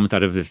some poems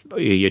that if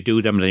you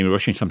do them, then you're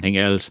rushing something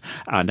else,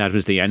 and that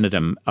was the end of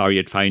them. Or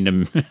you'd find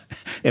them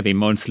maybe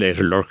months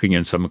later lurking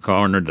in some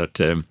corner that...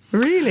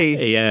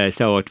 Really? Yeah,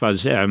 so it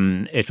was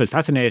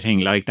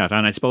fascinating like that.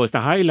 And I suppose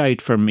the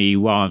highlight for me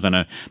was, on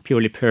a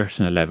purely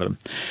personal level,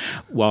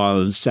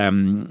 was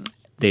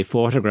the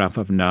photograph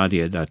of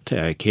Nadia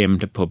that came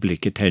to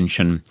public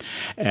attention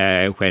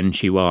when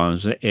she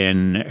was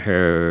in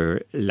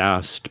her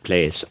last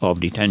place of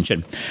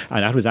detention.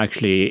 And that was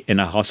actually in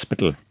a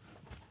hospital,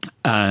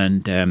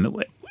 and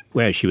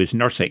where she was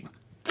nursing.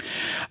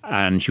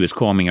 And she was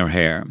combing her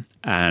hair,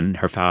 and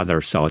her father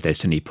saw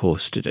this and he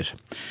posted it.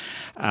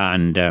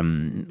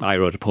 And I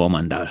wrote a poem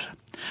on that.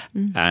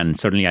 And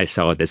suddenly I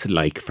saw this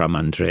like from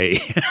Andre.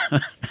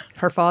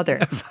 Her father.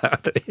 Her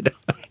father, you know.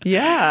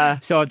 Yeah.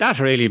 So that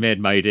really made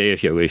my day,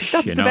 if you wish.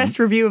 That's the best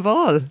review of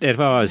all. It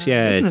was,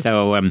 yeah.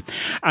 So,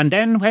 and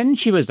then when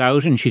she was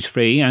out and she's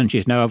free, and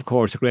she's now, of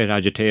course, a great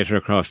agitator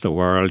across the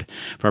world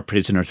for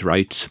prisoners'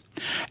 rights.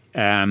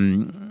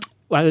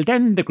 Well,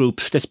 then the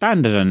groups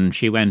disbanded and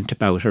she went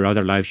about her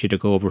other life. She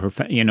took over her,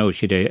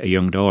 she had a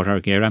young daughter,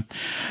 Gera,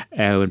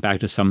 went back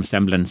to some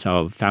semblance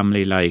of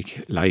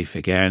family-like life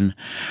again.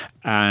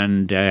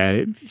 And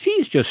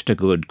she's just a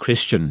good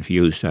Christian, if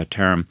you use that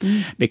term,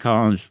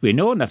 because we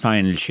know in the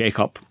final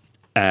shake-up,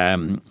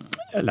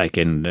 like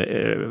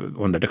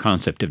under the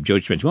concept of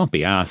judgment, you won't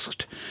be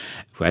asked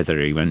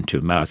whether he went to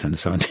Mass on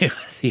Sunday.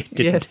 He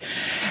didn't. Yes.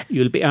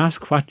 You'll be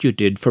asked what you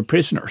did for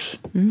prisoners.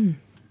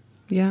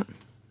 Yeah.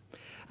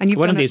 And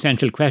one of the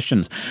essential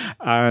questions.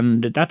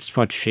 And that's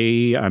what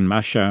she and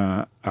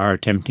Masha are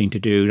attempting to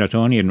do, not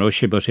only in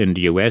Russia, but in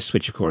the US,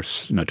 which, of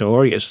course, is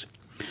notorious.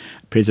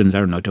 Prisons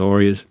are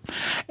notorious.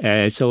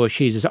 So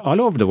she's all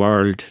over the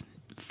world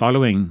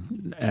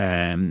following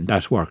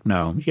that work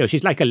now.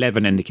 She's like a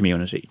leaven in the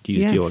community, to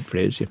use the old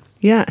phrase.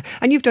 Yeah.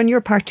 And you've done your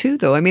part too,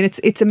 though. I mean,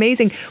 it's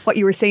amazing what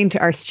you were saying to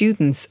our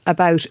students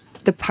about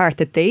the part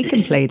that they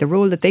can play, the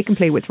role that they can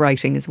play with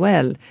writing as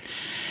well.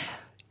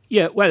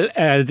 Yeah, well,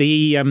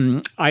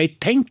 I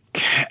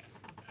think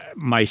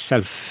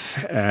myself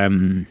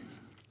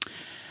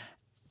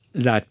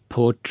that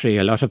poetry,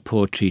 a lot of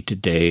poetry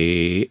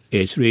today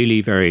is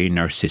really very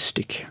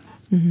narcissistic.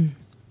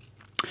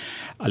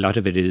 A lot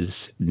of it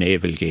is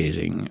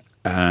navel-gazing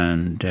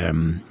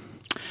and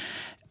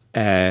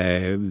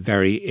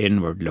very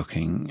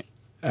inward-looking,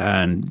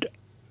 and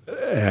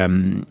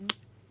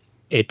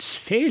it's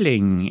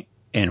failing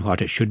in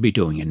what it should be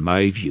doing, in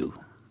my view.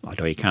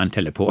 Although you can't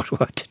tell a poet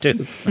what to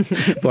do.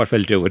 Poet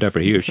will do whatever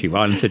he or she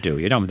wants to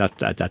do,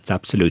 that's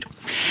absolute.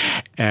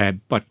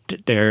 But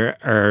there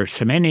are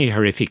so many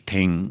horrific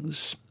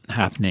things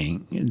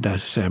happening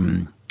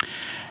that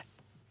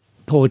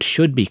poets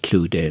should be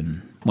clued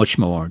in much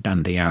more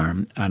than they are.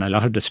 And a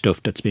lot of the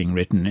stuff that's being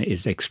written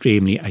is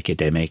extremely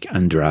academic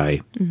and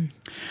dry.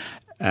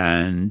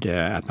 And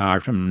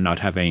apart from not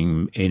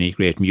having any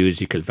great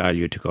musical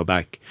value, to go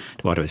back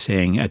to what I was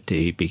saying at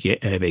the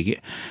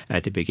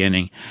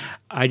beginning,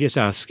 I just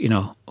ask,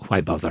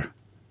 why bother?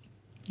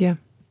 Yeah.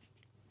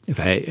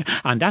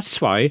 And that's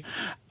why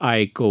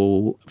I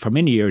go, for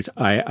many years,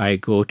 I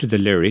go to the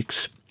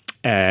lyrics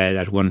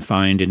that one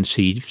find in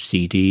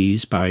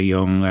CDs by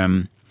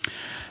young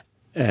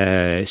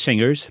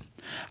singers.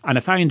 And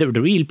I find that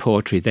the real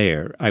poetry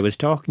there. I was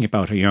talking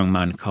about a young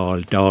man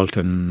called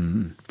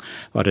Dalton,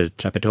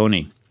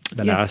 Trapattoni,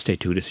 last day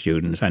to the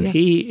students, and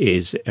he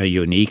is a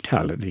unique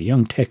talent, a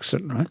young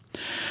Texan, right?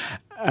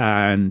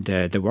 And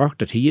the work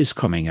that he is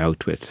coming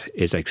out with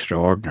is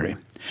extraordinary.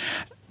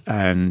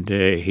 And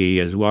he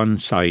has one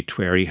site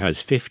where he has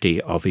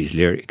 50 of his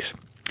lyrics.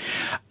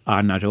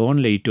 And not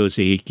only does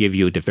he give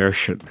you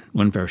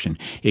one version,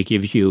 he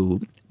gives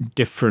you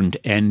different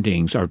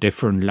endings or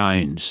different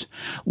lines,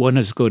 one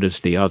as good as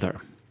the other.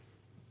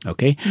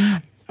 Okay?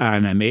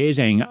 And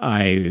amazing,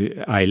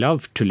 I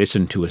love to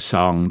listen to a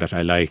song that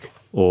I like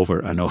over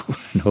and over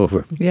and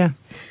over. Yeah.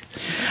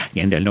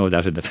 Again, they'll know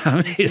that in the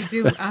families.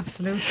 They do,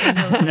 absolutely.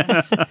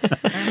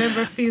 I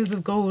remember Fields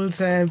of Gold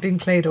being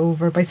played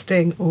over by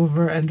Sting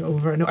over and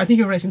over. And I think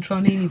you're writing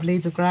Tronini,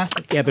 Blades of Grass.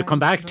 Yeah, but come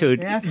back to...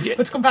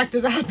 But come back to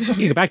that.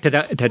 You go back to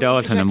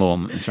Dalton a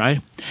moment, right?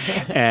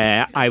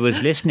 I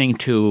was listening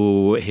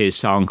to his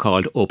song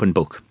called Open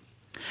Book.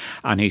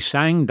 And he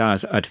sang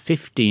that at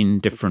 15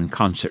 different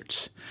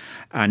concerts.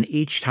 And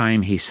each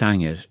time he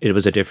sang it, it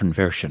was a different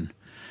version.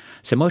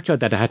 So much of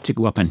that I had to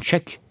go up and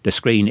check the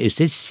screen. Is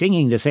this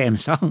singing the same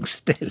song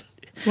still?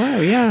 Wow,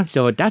 yeah.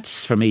 So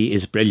that's, for me,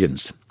 is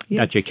brilliance. Yes.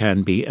 That you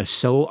can be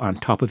so on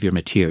top of your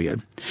material.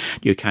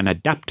 You can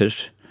adapt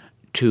it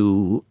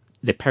to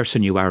the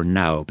person you are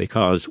now,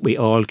 because we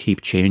all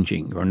keep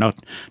changing. We're not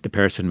the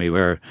person we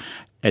were,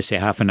 let's say,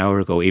 half an hour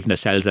ago. Even the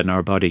cells in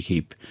our body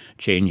keep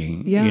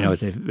changing. Yeah.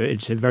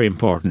 It's a very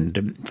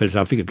important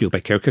philosophical view by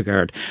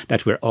Kierkegaard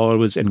that we're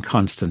always in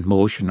constant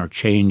motion or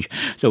change.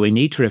 So we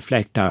need to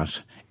reflect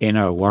that in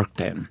our work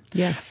then.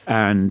 Yes.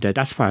 And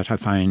that's what I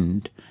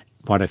find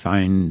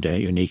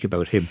unique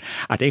about him.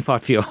 I think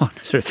what Fiona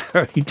is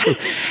referring to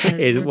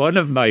is one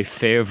of my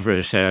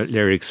favourite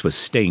lyrics was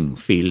Sting,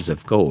 Fields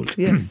of Gold.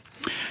 Yes.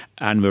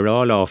 And we're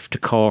all off to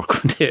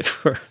Cork one day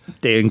for a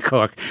day in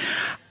Cork.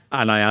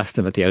 And I asked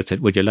them at the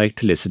outset, would you like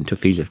to listen to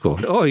Fields of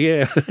Gold? Oh,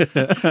 yeah.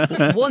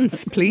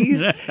 Once,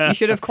 please. You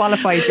should have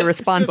qualified your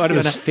response. But it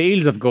was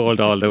Fields of Gold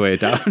all the way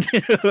down.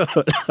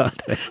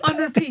 On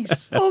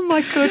repeat. Oh,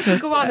 my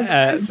goodness. Go on in the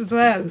house as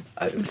well.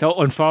 So,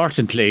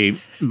 unfortunately,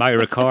 my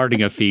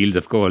recording of Fields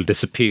of Gold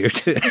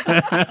disappeared.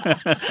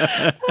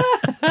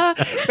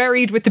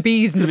 Buried with the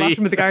bees in the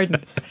bottom of the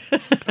garden. I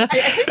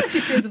think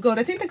actually Fields of Gold,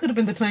 I think that could have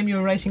been the time you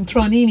were writing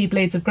Tronini,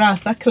 Blades of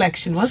Grass, that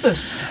collection, was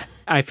it?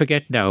 I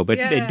forget now, but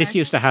this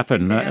used to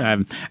happen.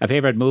 A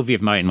favourite movie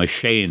of mine was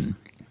Shane.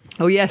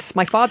 Oh yes,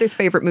 my father's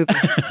favourite movie.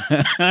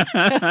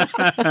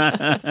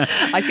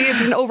 I see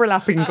it's an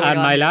overlapping going and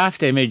on. my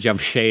last image of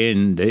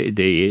Shane,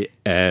 it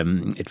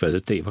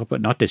was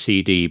not the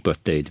CD, but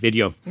the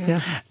video,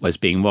 was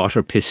being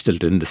water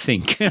pistoled in the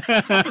sink.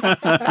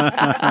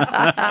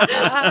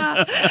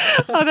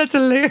 Oh, that's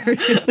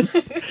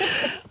hilarious.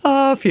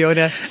 Oh,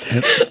 Fiona,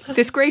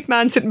 this great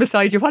man sitting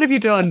beside you. What have you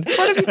done?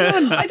 What have you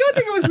done? I don't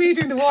think it was me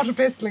doing the water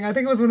pistoling. I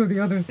think it was one of the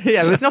others.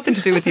 Yeah, it was nothing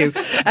to do with you.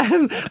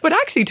 But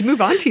actually, to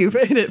move on to you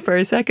for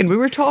a second, we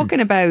were talking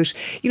about,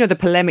 the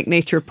polemic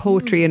nature of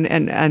poetry and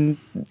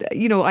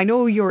I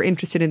know you're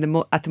interested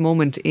in at the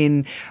moment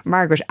in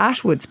Margaret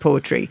Atwood's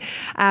poetry,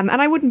 and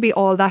I wouldn't be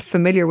all that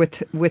familiar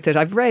with it.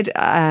 I've read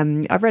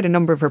a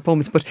number of her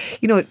poems, but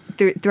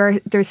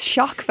there's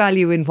shock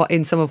value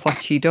in some of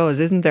what she does,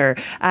 isn't there?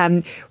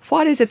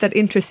 What is it that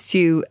interests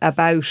you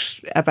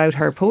about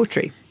her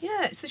poetry?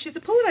 Yeah, so she's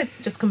a poet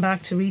I've just come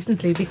back to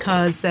recently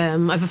because I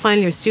have a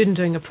final year student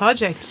doing a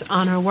project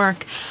on her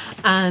work,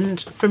 and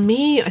for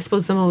me, I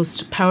suppose the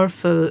most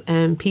powerful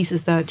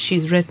pieces that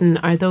she's written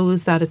are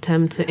those that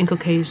attempt to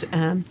inculcate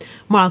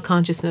moral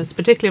consciousness,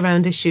 particularly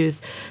around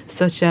issues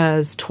such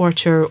as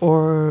torture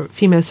or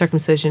female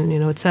circumcision,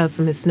 itself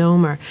a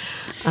misnomer.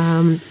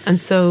 And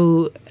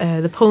so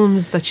the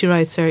poems that she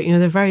writes are,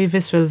 they're very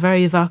visceral,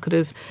 very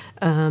evocative,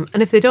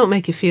 and if they don't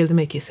make you feel, they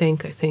make you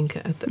think, I think,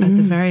 at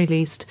the very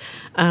least.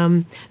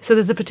 So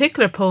there's a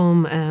particular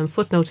poem,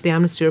 footnote to the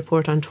Amnesty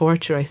report on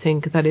torture, I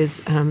think, that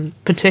is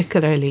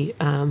particularly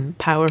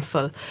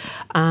powerful.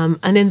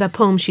 And in that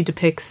poem, she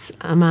depicts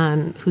a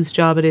man whose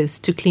job it is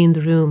to clean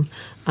the room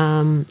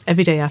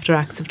every day after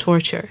acts of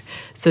torture.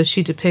 So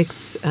she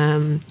depicts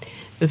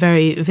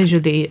very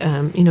visually,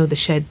 the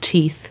shed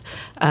teeth,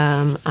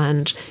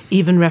 and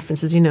even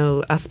references,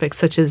 aspects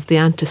such as the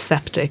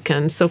antiseptic.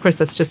 And so, of course,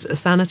 that's just a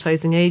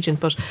sanitizing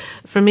agent. But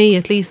for me,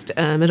 at least,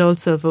 it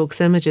also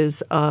evokes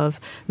images of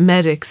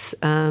medics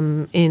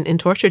in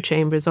torture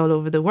chambers all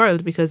over the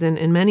world, because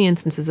in many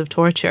instances of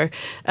torture,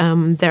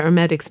 there are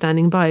medics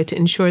standing by to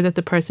ensure that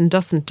the person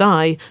doesn't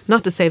die,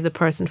 not to save the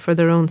person for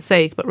their own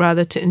sake, but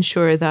rather to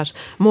ensure that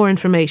more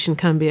information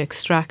can be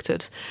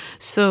extracted.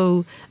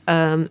 So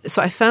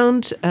I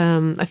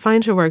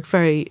find her work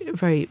very,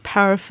 very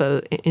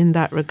powerful in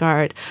that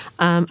regard.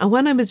 And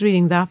when I was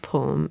reading that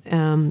poem,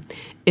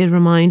 it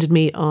reminded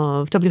me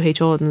of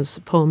W.H. Auden's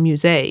poem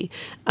Musée,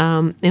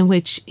 in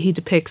which he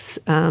depicts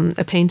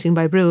a painting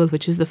by Bruegel,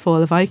 which is The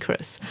Fall of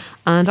Icarus.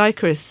 And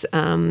Icarus,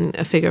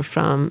 a figure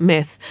from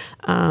myth,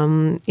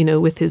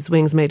 with his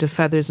wings made of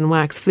feathers and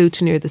wax, flew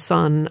too near the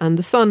sun, and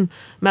the sun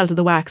melted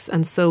the wax,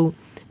 and so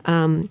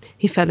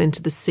he fell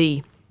into the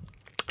sea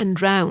and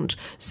drowned.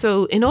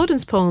 So in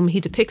Auden's poem, he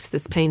depicts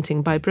this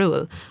painting by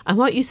Bruegel, and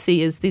what you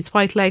see is these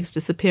white legs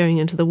disappearing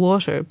into the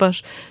water.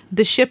 But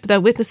the ship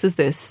that witnesses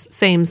this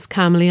sails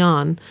calmly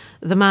on.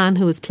 The man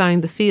who is ploughing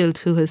the field,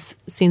 who has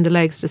seen the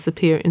legs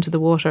disappear into the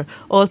water,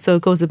 also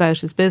goes about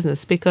his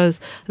business,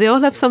 because they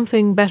all have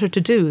something better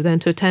to do than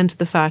to attend to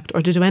the fact,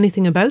 or to do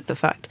anything about the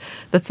fact,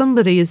 that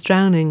somebody is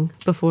drowning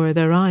before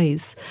their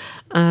eyes.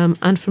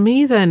 And for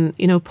me then,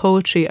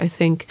 poetry, I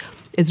think,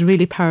 is a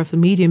really powerful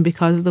medium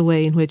because of the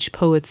way in which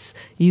poets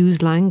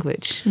use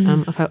language,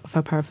 of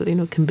how powerful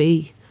can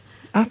be.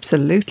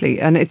 Absolutely,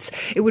 and it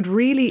would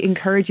really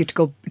encourage you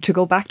to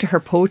go back to her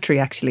poetry.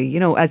 Actually,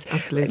 as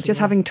absolutely, just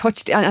having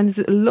touched,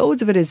 and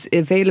loads of it is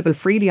available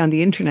freely on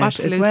the internet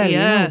as well.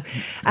 Yeah.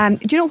 Do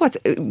you know what?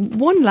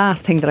 One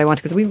last thing that I want,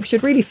 because we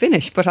should really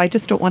finish, but I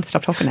just don't want to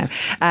stop talking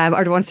now,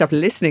 or don't want to stop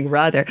listening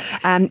rather.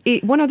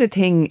 One other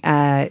thing,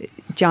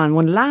 John.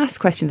 One last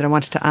question that I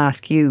wanted to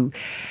ask you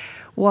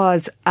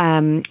was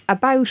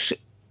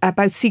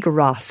about Sigur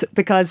Rós,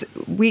 because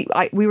we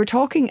were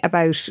talking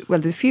about, well,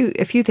 there's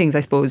a few things, I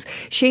suppose.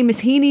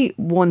 Seamus Heaney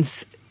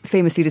once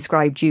famously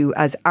described you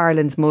as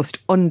Ireland's most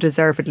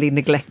undeservedly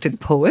neglected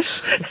poet,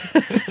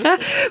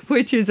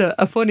 which is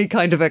a funny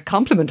kind of a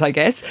compliment, I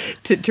guess,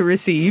 to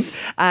receive.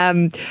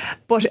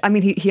 But I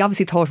mean, he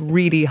obviously thought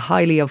really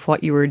highly of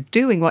what you were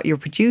doing, what you were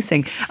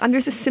producing. And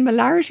there's a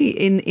similarity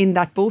in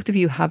that both of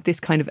you have this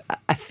kind of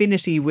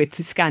affinity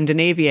with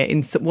Scandinavia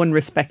in one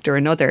respect or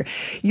another.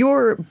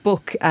 Your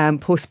book,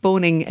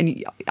 Postponing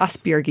and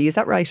Aspergy, is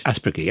that right?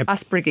 Aspergy, yep.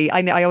 Aspergy,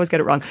 I always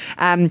get it wrong,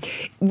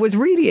 was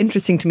really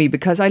interesting to me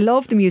because I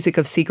love the music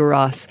of Sigur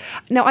Rós.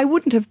 Now, I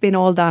wouldn't have been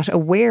all that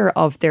aware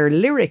of their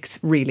lyrics,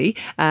 really,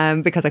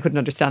 because I couldn't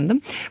understand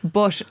them.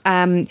 But,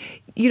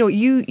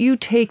 you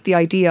take the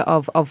idea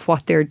of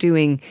what they're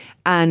doing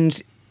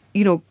and,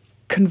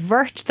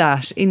 convert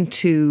that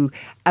into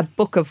a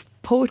book of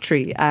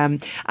poetry.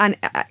 And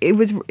it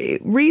was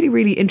really,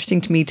 really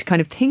interesting to me to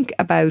kind of think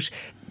about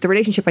the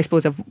relationship, I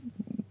suppose,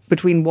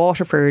 between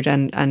Waterford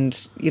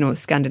and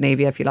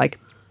Scandinavia, if you like.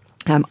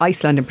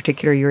 Iceland in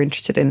particular you're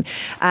interested in,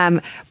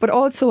 but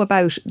also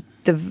about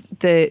the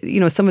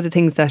some of the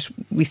things that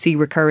we see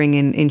recurring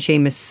in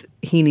Seamus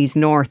Heaney's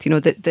North,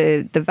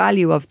 the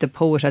value of the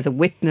poet as a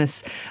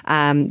witness,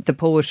 the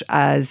poet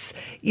as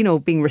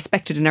being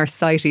respected in our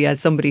society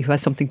as somebody who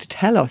has something to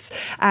tell us,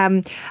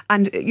 and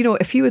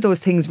a few of those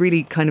things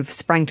really kind of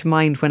sprang to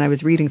mind when I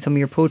was reading some of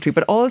your poetry,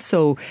 but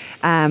also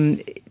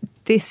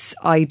this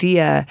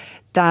idea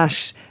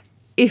that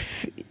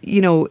if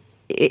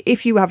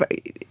you have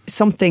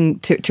something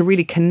to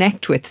really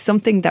connect with,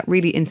 something that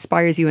really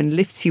inspires you and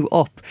lifts you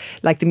up,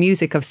 like the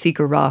music of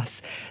Sigur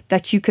Rós,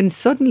 that you can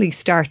suddenly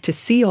start to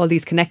see all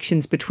these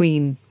connections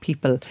between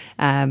people.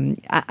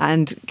 And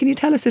can you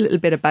tell us a little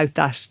bit about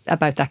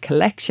that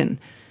collection?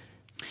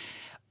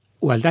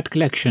 Well, that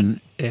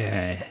collection,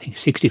 I think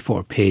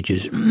 64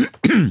 pages,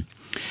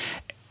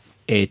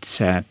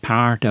 it's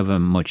part of a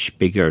much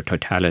bigger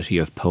totality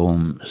of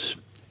poems,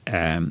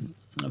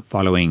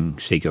 following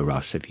Sigur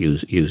Rós, if you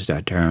use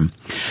that term.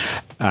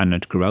 And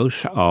it grew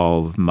out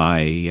of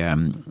my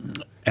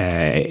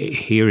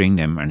hearing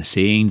them and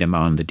seeing them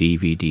on the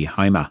DVD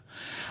Heima.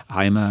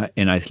 Heima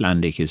in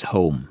Icelandic is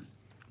home.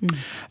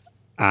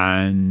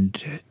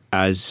 And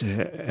as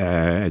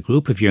a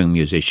group of young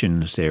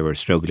musicians, they were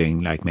struggling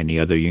like many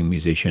other young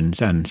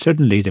musicians, and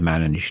suddenly they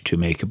managed to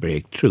make a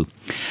breakthrough.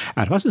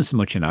 It wasn't so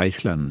much in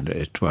Iceland,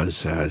 it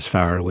was as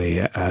far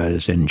away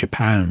as in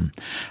Japan.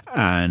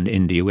 And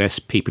in the US,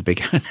 people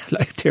began to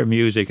like their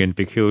music in a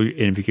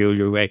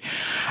peculiar way.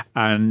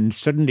 And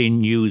suddenly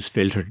news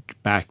filtered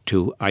back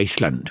to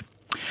Iceland.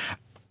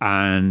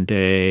 And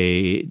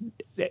they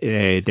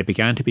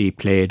began to be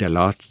played a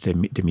lot,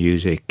 the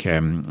music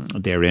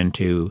they're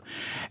into.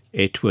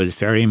 It was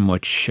very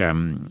much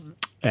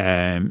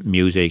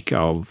music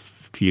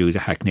of, to use a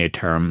hackneyed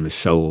term, the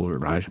soul,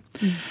 right?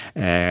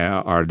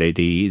 Or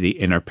the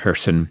inner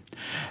person.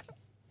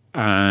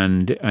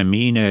 And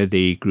Amina,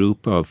 the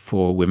group of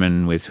 4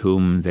 women with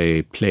whom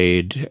they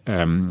played,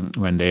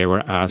 when they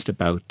were asked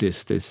about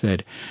this, they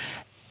said,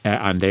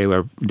 and they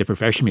were the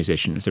professional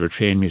musicians, they were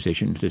trained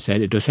musicians, they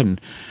said it doesn't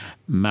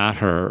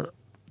matter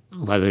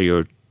whether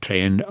you're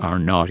trained or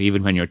not.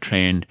 Even when you're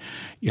trained,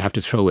 you have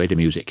to throw away the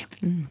music.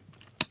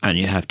 And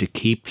you have to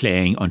keep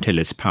playing until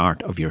it's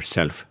part of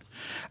yourself.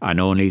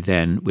 And only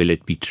then will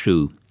it be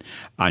true.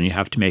 And you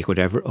have to make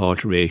whatever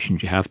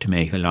alterations you have to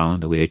make along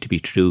the way to be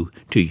true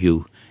to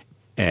you,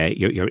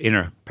 your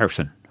inner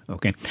person.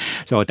 Okay,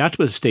 so that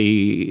was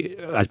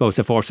I suppose,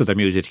 the force of the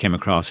music came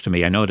across to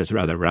me. I know that's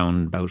rather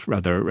roundabout,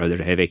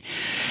 rather heavy,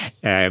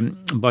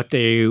 but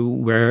they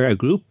were a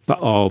group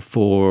of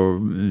 4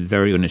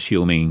 very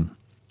unassuming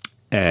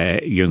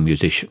young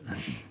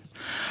musicians,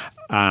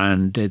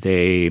 and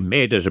they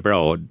made it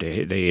abroad.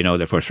 They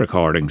their first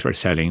recordings were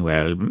selling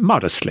well,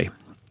 modestly.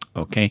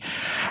 Okay,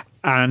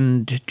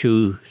 and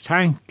to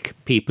thank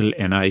people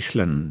in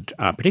Iceland,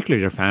 particularly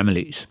their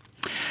families,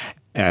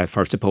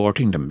 for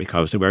supporting them,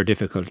 because there were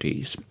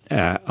difficulties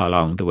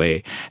along the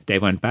way. They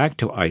went back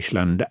to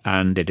Iceland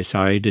and they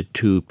decided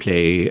to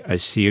play a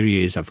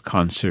series of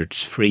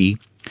concerts free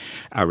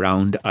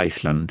around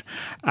Iceland.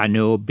 And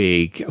no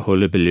big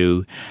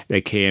hullabaloo.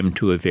 They came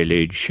to a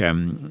village,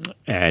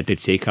 they'd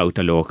seek out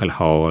the local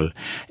hall.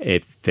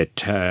 If it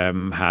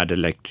had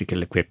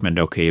electrical equipment,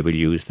 okay, we'll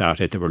use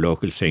that. If there were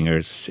local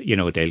singers,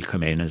 they'll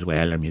come in as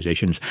well, and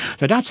musicians.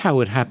 So that's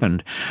how it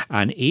happened.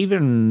 And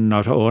even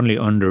not only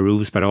under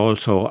roofs, but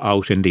also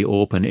out in the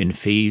open, in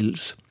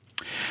fields.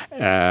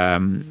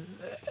 Right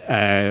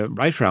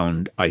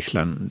round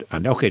Iceland.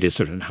 And okay, this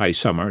was in high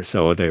summer,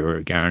 so they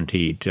were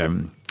guaranteed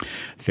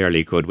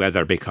fairly good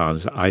weather,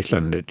 because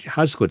Iceland, it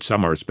has good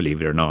summers, believe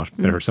it or not,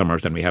 better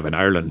summers than we have in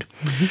Ireland.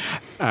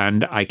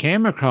 And I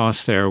came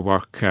across their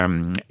work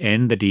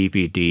in the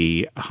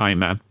DVD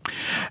Heima,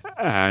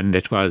 and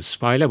it was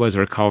while I was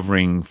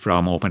recovering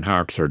from open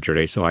heart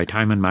surgery, so I had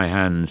time in my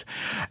hands.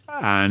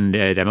 And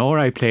the more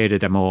I played it,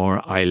 the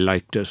more I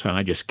liked it, and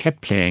I just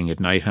kept playing it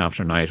night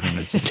after night when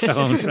I sit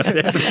down.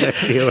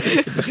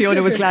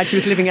 Fiona was glad she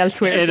was living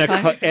elsewhere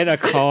in a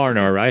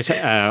corner, right,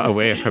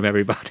 away from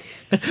everybody,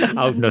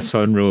 out in the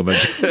sunroom,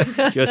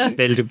 and just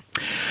built.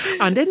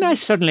 And then I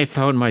suddenly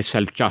found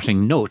myself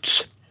jotting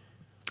notes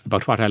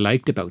about what I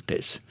liked about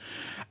this.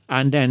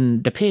 And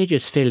then the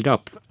pages filled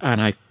up,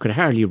 and I could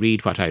hardly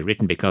read what I'd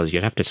written, because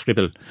you'd have to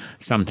scribble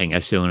something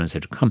as soon as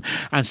it would come.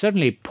 And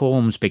suddenly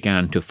poems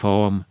began to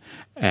form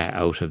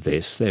out of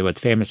this. There was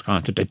famous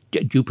concept at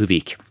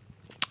Djúpuvík.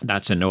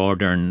 That's in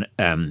northern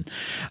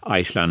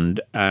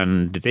Iceland.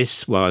 And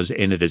this was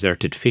in a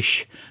deserted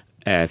fish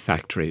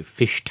factory,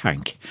 fish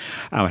tank.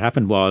 And what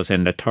happened was,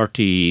 in the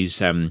 30s,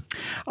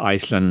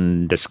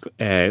 Iceland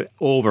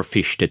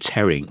overfished its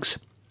herrings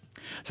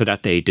so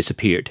that they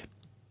disappeared.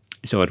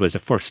 So it was the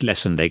first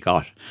lesson they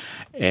got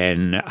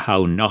in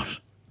how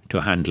not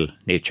to handle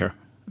nature.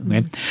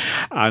 Okay?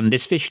 And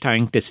this fish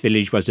tank, this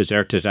village was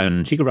deserted,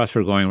 and Sigur Rós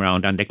were going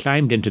around, and they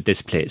climbed into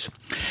this place,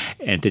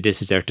 into this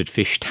deserted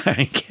fish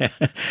tank.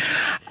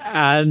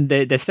 And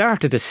they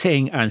started to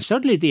sing, and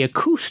suddenly the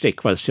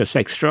acoustic was just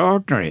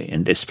extraordinary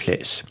in this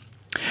place.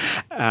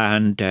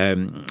 And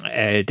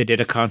they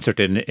did a concert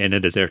in a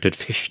deserted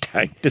fish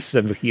tank. This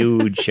is a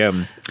huge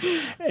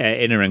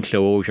inner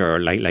enclosure,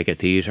 like a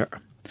theatre.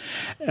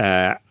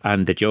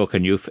 And the joke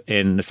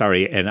in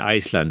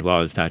Iceland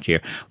was that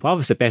year, what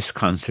was the best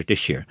concert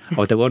this year?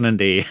 Oh, the one in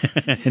the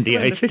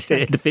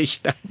the fish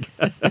tank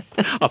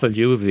up in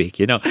Juvik.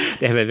 You know,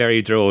 they have a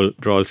very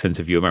droll sense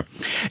of humour.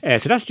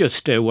 So that's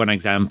just one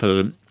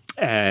example.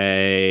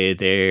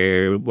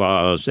 There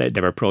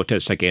were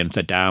protests against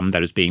a dam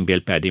that is being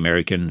built by the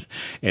Americans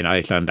in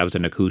Iceland. That was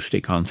an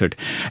acoustic concert.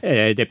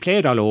 They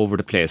played all over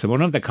the place. And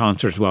one of the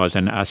concerts was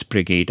in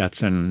Aspergi,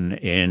 that's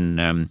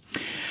in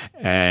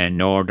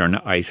northern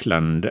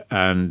Iceland,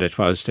 and it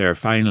was their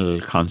final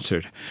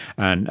concert.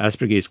 And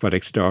Aspergi is quite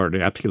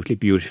extraordinary, absolutely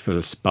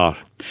beautiful spot.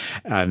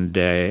 And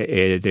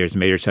there's a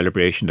major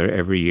celebration there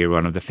every year,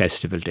 one of the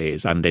festival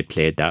days, and they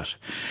played that.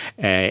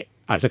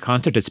 As a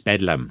concert, it's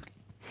Bedlam.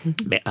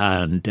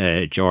 And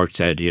George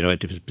said,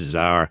 it was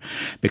bizarre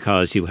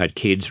because you had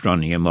kids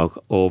running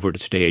amok over the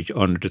stage,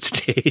 under the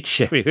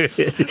stage, everywhere.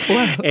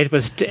 Wow. It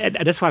was, and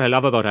that's what I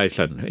love about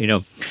Iceland.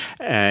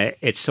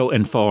 It's so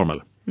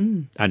informal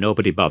and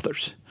nobody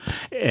bothers.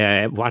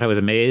 What I was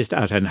amazed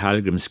at in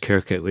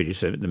Hallgrímskirkja, which is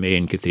the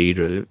main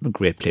cathedral, a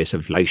great place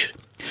of light.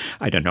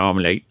 I don't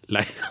normally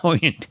like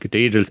going into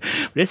cathedrals,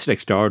 but this is an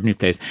extraordinary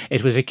place.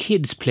 It was a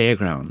kids'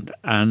 playground,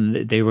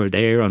 and they were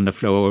there on the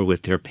floor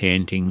with their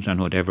paintings and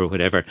whatever.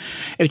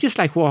 It was just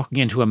like walking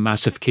into a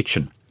massive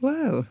kitchen.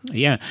 Wow.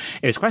 Yeah,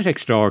 it was quite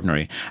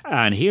extraordinary.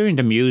 And hearing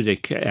the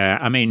music,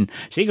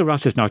 Sigur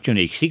Rós is not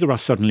unique. Sigur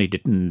Rós suddenly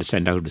didn't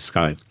descend out of the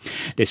sky.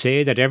 They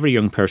say that every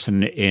young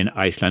person in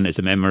Iceland is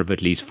a member of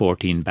at least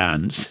 14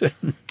 bands.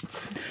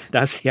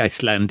 That's the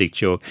Icelandic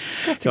joke.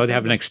 So they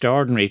have an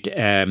extraordinary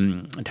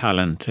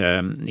talent,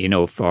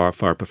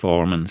 for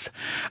performance.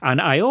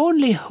 And I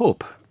only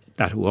hope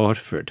that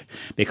Waterford,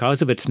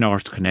 because of its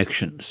Norse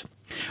connections,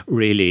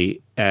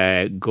 really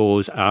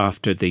goes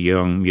after the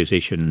young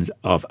musicians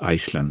of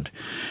Iceland,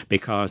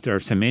 because there are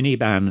so many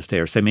bands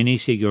there, so many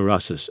Sigur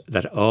Róses,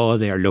 that all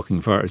they are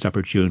looking for is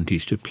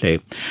opportunities to play.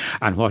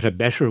 And what a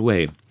better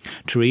way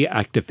to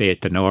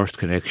reactivate the Norse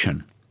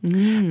connection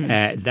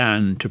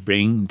than to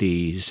bring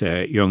these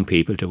young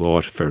people to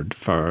Waterford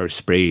for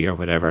Spree or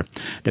whatever,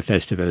 the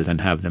festival,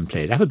 and have them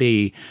play. That would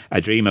be a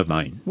dream of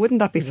mine. Wouldn't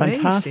that be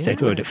fantastic?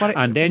 It would.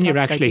 And then you're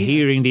actually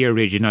hearing the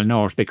original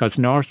Norse, because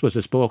Norse was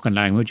the spoken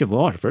language of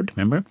Waterford,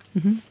 remember?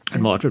 Mm-hmm.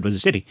 And Waterford was a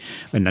city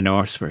when the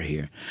Norse were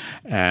here.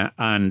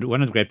 And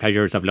one of the great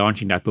pleasures of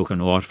launching that book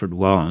on Waterford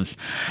was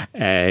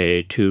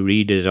to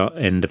read it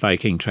in the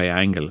Viking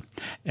Triangle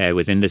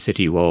within the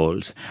city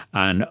walls.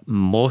 And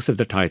most of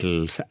the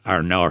titles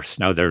are Norse.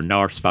 Now they're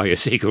Norse via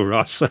Sigur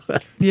Rós.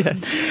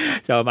 Yes.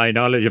 So my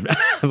knowledge of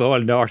all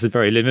Norse is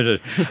very limited,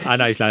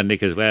 and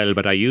Icelandic as well,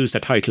 but I use the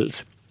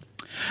titles.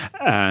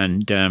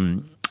 And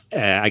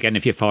again,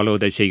 if you follow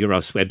the Sigur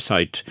Rós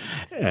website,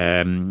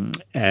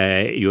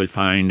 you'll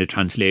find the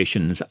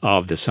translations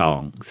of the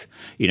songs,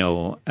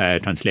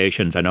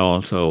 translations, and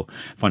also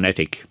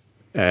phonetic,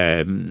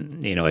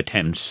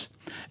 attempts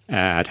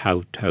at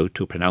how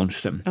to pronounce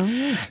them. Oh,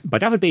 yes.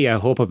 But that would be a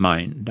hope of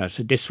mine, that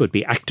this would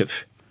be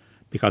active,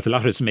 because a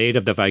lot is made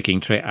of the Viking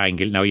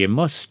Triangle. Now, you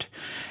must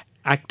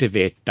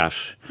activate that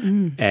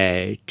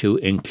to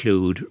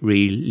include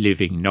real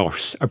living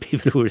Norse, or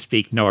people who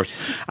speak Norse.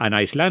 And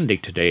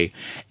Icelandic today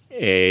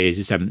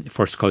is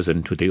first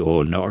cousin to the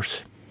Old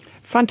Norse.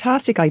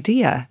 Fantastic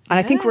idea. And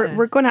I think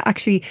we're going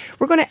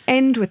to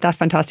end with that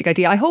fantastic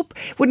idea. I hope,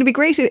 wouldn't it be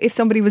great if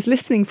somebody was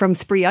listening from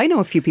Spree? I know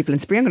a few people in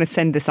Spree. I'm going to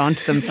send this on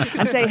to them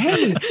and say,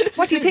 hey,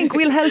 what do you think?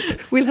 We'll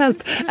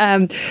help.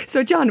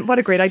 So John, what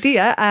a great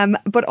idea.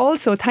 But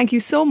also thank you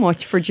so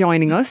much for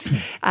joining us,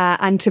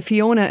 and to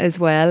Fiona as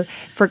well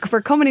for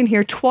coming in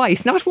here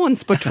twice, not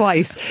once, but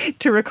twice,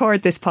 to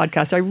record this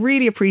podcast. I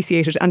really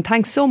appreciate it. And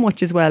thanks so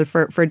much as well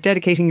for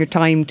dedicating your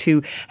time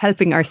to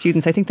helping our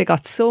students. I think they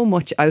got so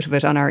much out of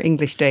it on our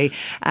English Day.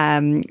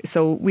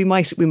 So we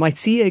might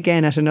see you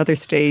again at another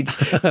stage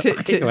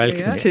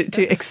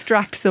to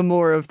extract some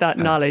more of that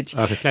knowledge.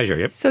 A pleasure,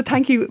 yep. So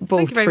thank you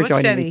both for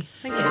joining me.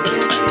 Thank you very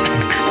much,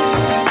 Jenny. Thank you.